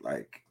there,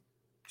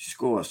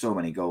 score so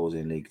many goals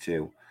in League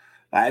Two.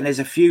 And there's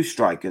a few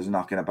strikers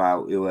knocking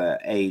about who are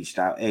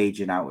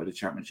aging out of the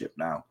Championship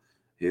now,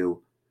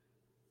 who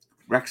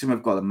Wrexham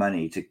have got the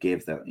money to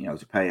give them,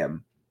 to pay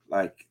them.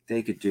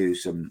 They could do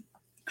some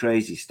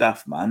crazy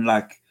stuff, man.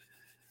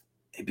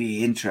 It'd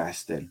be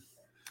interesting.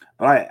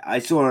 But I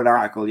saw an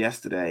article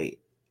yesterday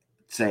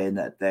saying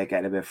that they're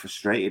getting a bit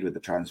frustrated with the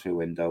transfer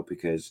window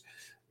because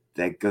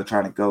they're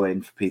trying to go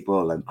in for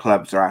people and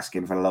clubs are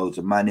asking for loads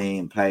of money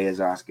and players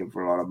are asking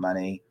for a lot of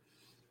money.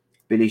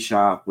 Billy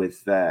Sharp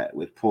with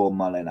Paul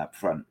Mullin up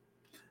front.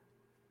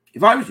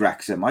 If I was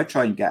Wrexham, I'd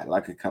try and get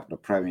a couple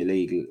of Premier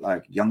League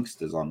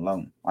youngsters on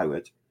loan. I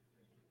would.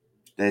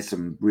 There's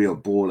some real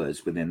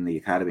ballers within the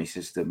academy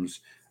systems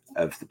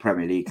of the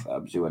Premier League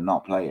clubs who are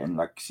not playing.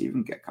 So you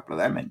can get a couple of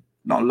them in.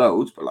 Not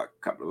loads, but a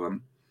couple of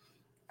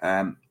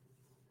them.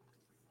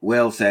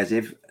 Will says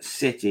if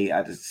City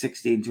had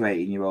 16 to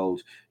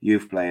 18-year-old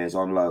youth players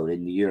on loan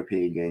in the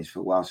European games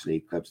for Welsh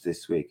League clubs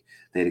this week,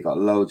 they'd have got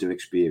loads of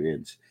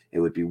experience. It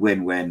would be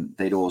win-win.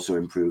 They'd also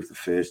improve the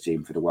first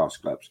team for the Welsh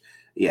clubs.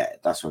 Yeah,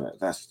 that's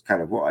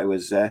kind of what I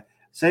was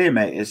saying,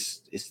 mate.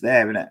 It's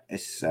there, isn't it?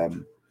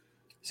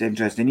 It's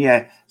interesting.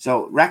 Yeah.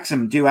 So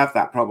Wrexham do have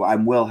that problem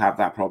and will have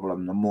that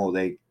problem the more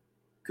they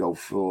go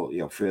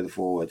further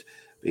forward,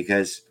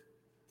 because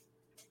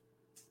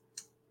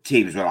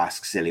teams will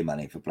ask silly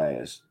money for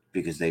players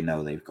because they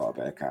know they've got a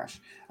bit of cash.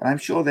 And I'm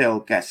sure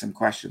they'll get some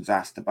questions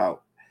asked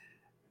about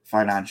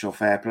financial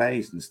fair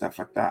plays and stuff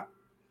like that.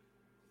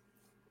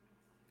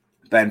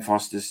 Ben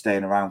Foster's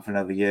staying around for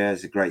another year.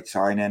 Is a great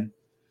signing.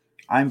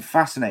 I'm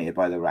fascinated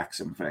by the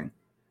Wrexham thing.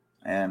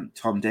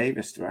 Tom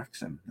Davis to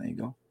Wrexham. There you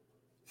go.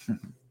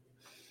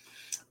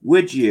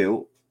 Would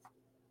you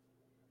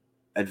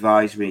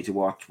advise me to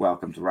watch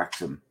Welcome to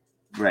Wrexham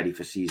ready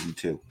for season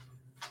 2?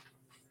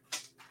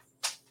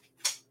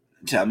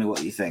 Tell me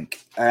what you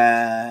think.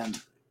 Yeah,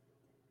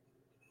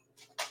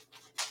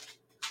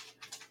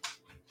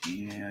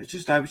 I was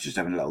just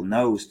having a little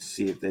nose to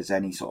see if there's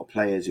any sort of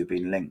players who've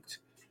been linked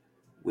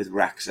with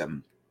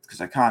Wrexham,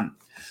 because I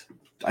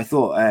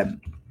thought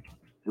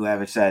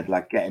whoever said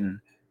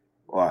getting,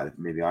 or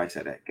maybe I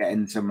said it,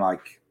 getting some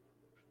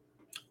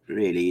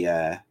really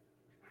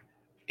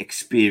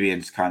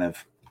experienced kind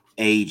of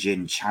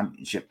aging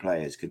championship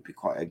players could be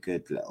quite a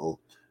good little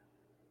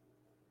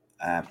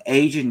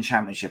aging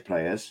championship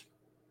players,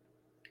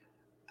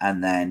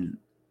 and then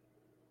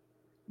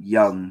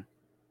young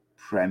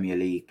Premier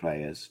League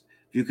players.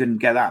 If you can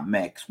get that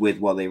mix with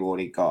what they've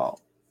already got,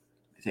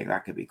 I think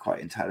that could be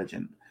quite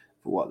intelligent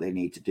for what they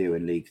need to do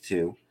in League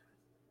Two.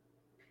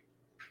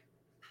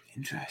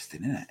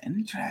 Interesting, isn't it?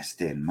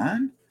 Interesting,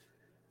 man.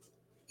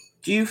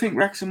 Do you think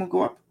Wrexham will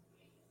go up?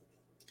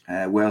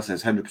 Will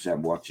says 100%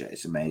 watch it.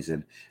 It's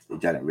amazing. They've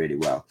done it really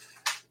well.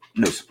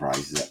 No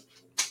surprises.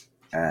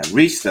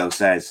 Reese, though,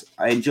 says,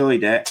 I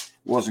enjoyed it.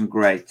 Wasn't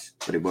great,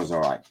 but it was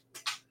all right.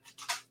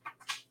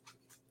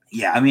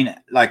 Yeah, I mean,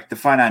 like the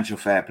financial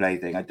fair play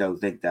thing, I don't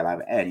think they'll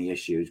have any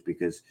issues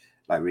because,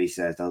 like Reese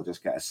says, they'll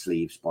just get a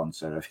sleeve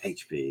sponsor of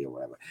HP or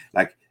whatever.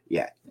 Like,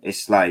 yeah,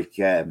 it's like,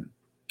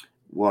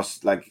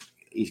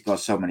 he's got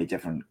so many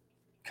different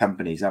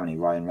companies, haven't he?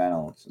 Ryan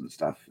Reynolds and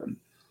stuff.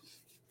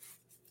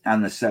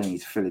 And the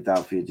Sonny's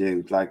Philadelphia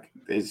dude. Like,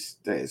 there's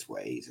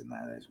ways in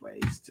there. There's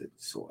ways to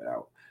sort it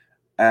out.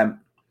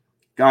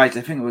 Guys,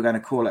 I think we're going to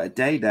call it a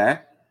day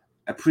there.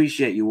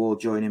 Appreciate you all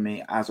joining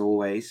me, as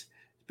always.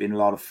 It's been a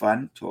lot of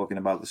fun talking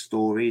about the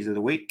stories of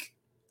the week.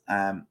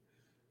 If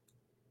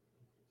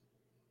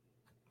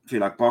you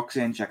like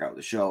boxing, check out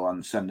the show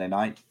on Sunday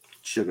night,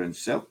 Sugar and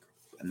Silk,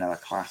 another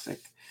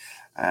classic.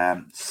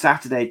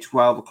 Saturday,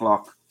 12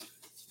 o'clock,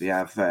 we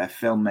have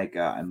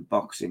filmmaker and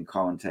boxing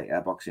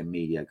commentator, boxing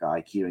media guy,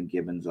 Kieran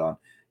Gibbons on.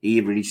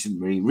 He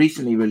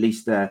recently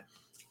released a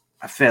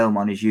film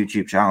on his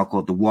YouTube channel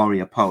called The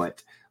Warrior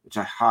Poet, which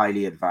I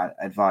highly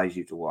advise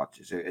you to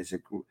watch. It's a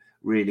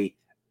really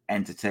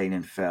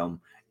entertaining film,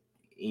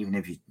 even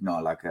if you're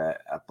not like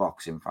a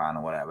boxing fan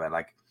or whatever.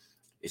 Like,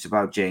 it's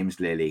about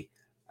James Lilly,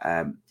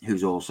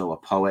 who's also a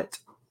poet,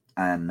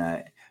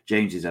 and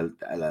James is a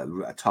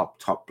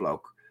top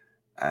bloke.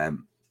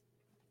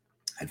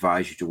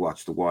 Advise you to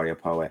watch The Warrior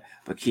Poet.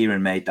 But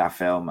Kieran made that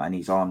film, and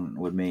he's on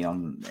with me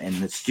in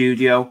the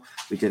studio.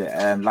 We did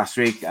it last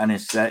week, and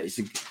it's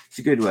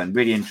a good one.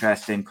 Really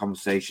interesting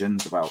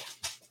conversations about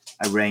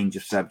a range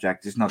of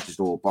subjects. It's not just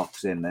all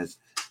boxing.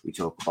 We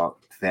talk about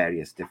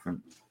various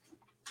different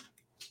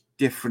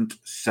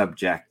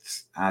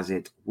subjects, as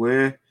it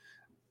were.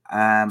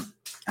 And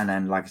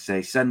then, like I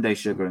say, Sunday,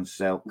 Sugar and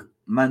Silk.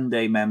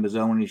 Monday, members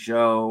only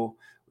show,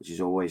 which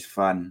is always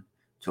fun.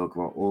 Talk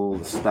about all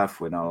the stuff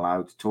we're not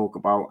allowed to talk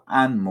about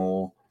and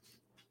more.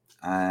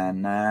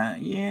 And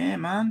yeah,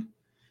 man,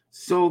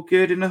 it's all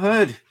good in the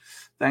hood.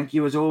 Thank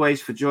you as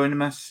always for joining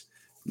us.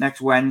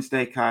 Next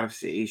Wednesday, Cardiff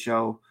City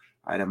show.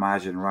 I'd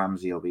imagine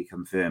Ramsey will be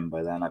confirmed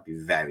by then. I'd be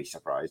very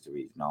surprised if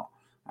he's not.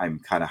 I'm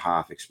kind of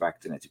half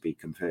expecting it to be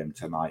confirmed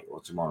tonight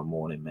or tomorrow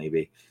morning,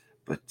 maybe.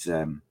 But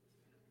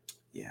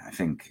yeah, I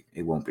think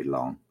it won't be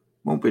long.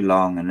 Won't be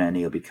long, and then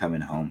he'll be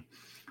coming home.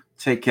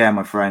 Take care,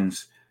 my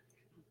friends.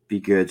 Be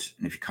good,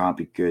 and if you can't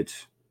be good,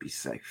 be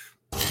safe.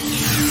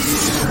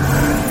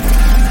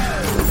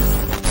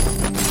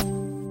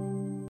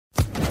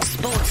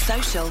 Sports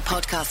Social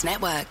Podcast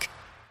Network.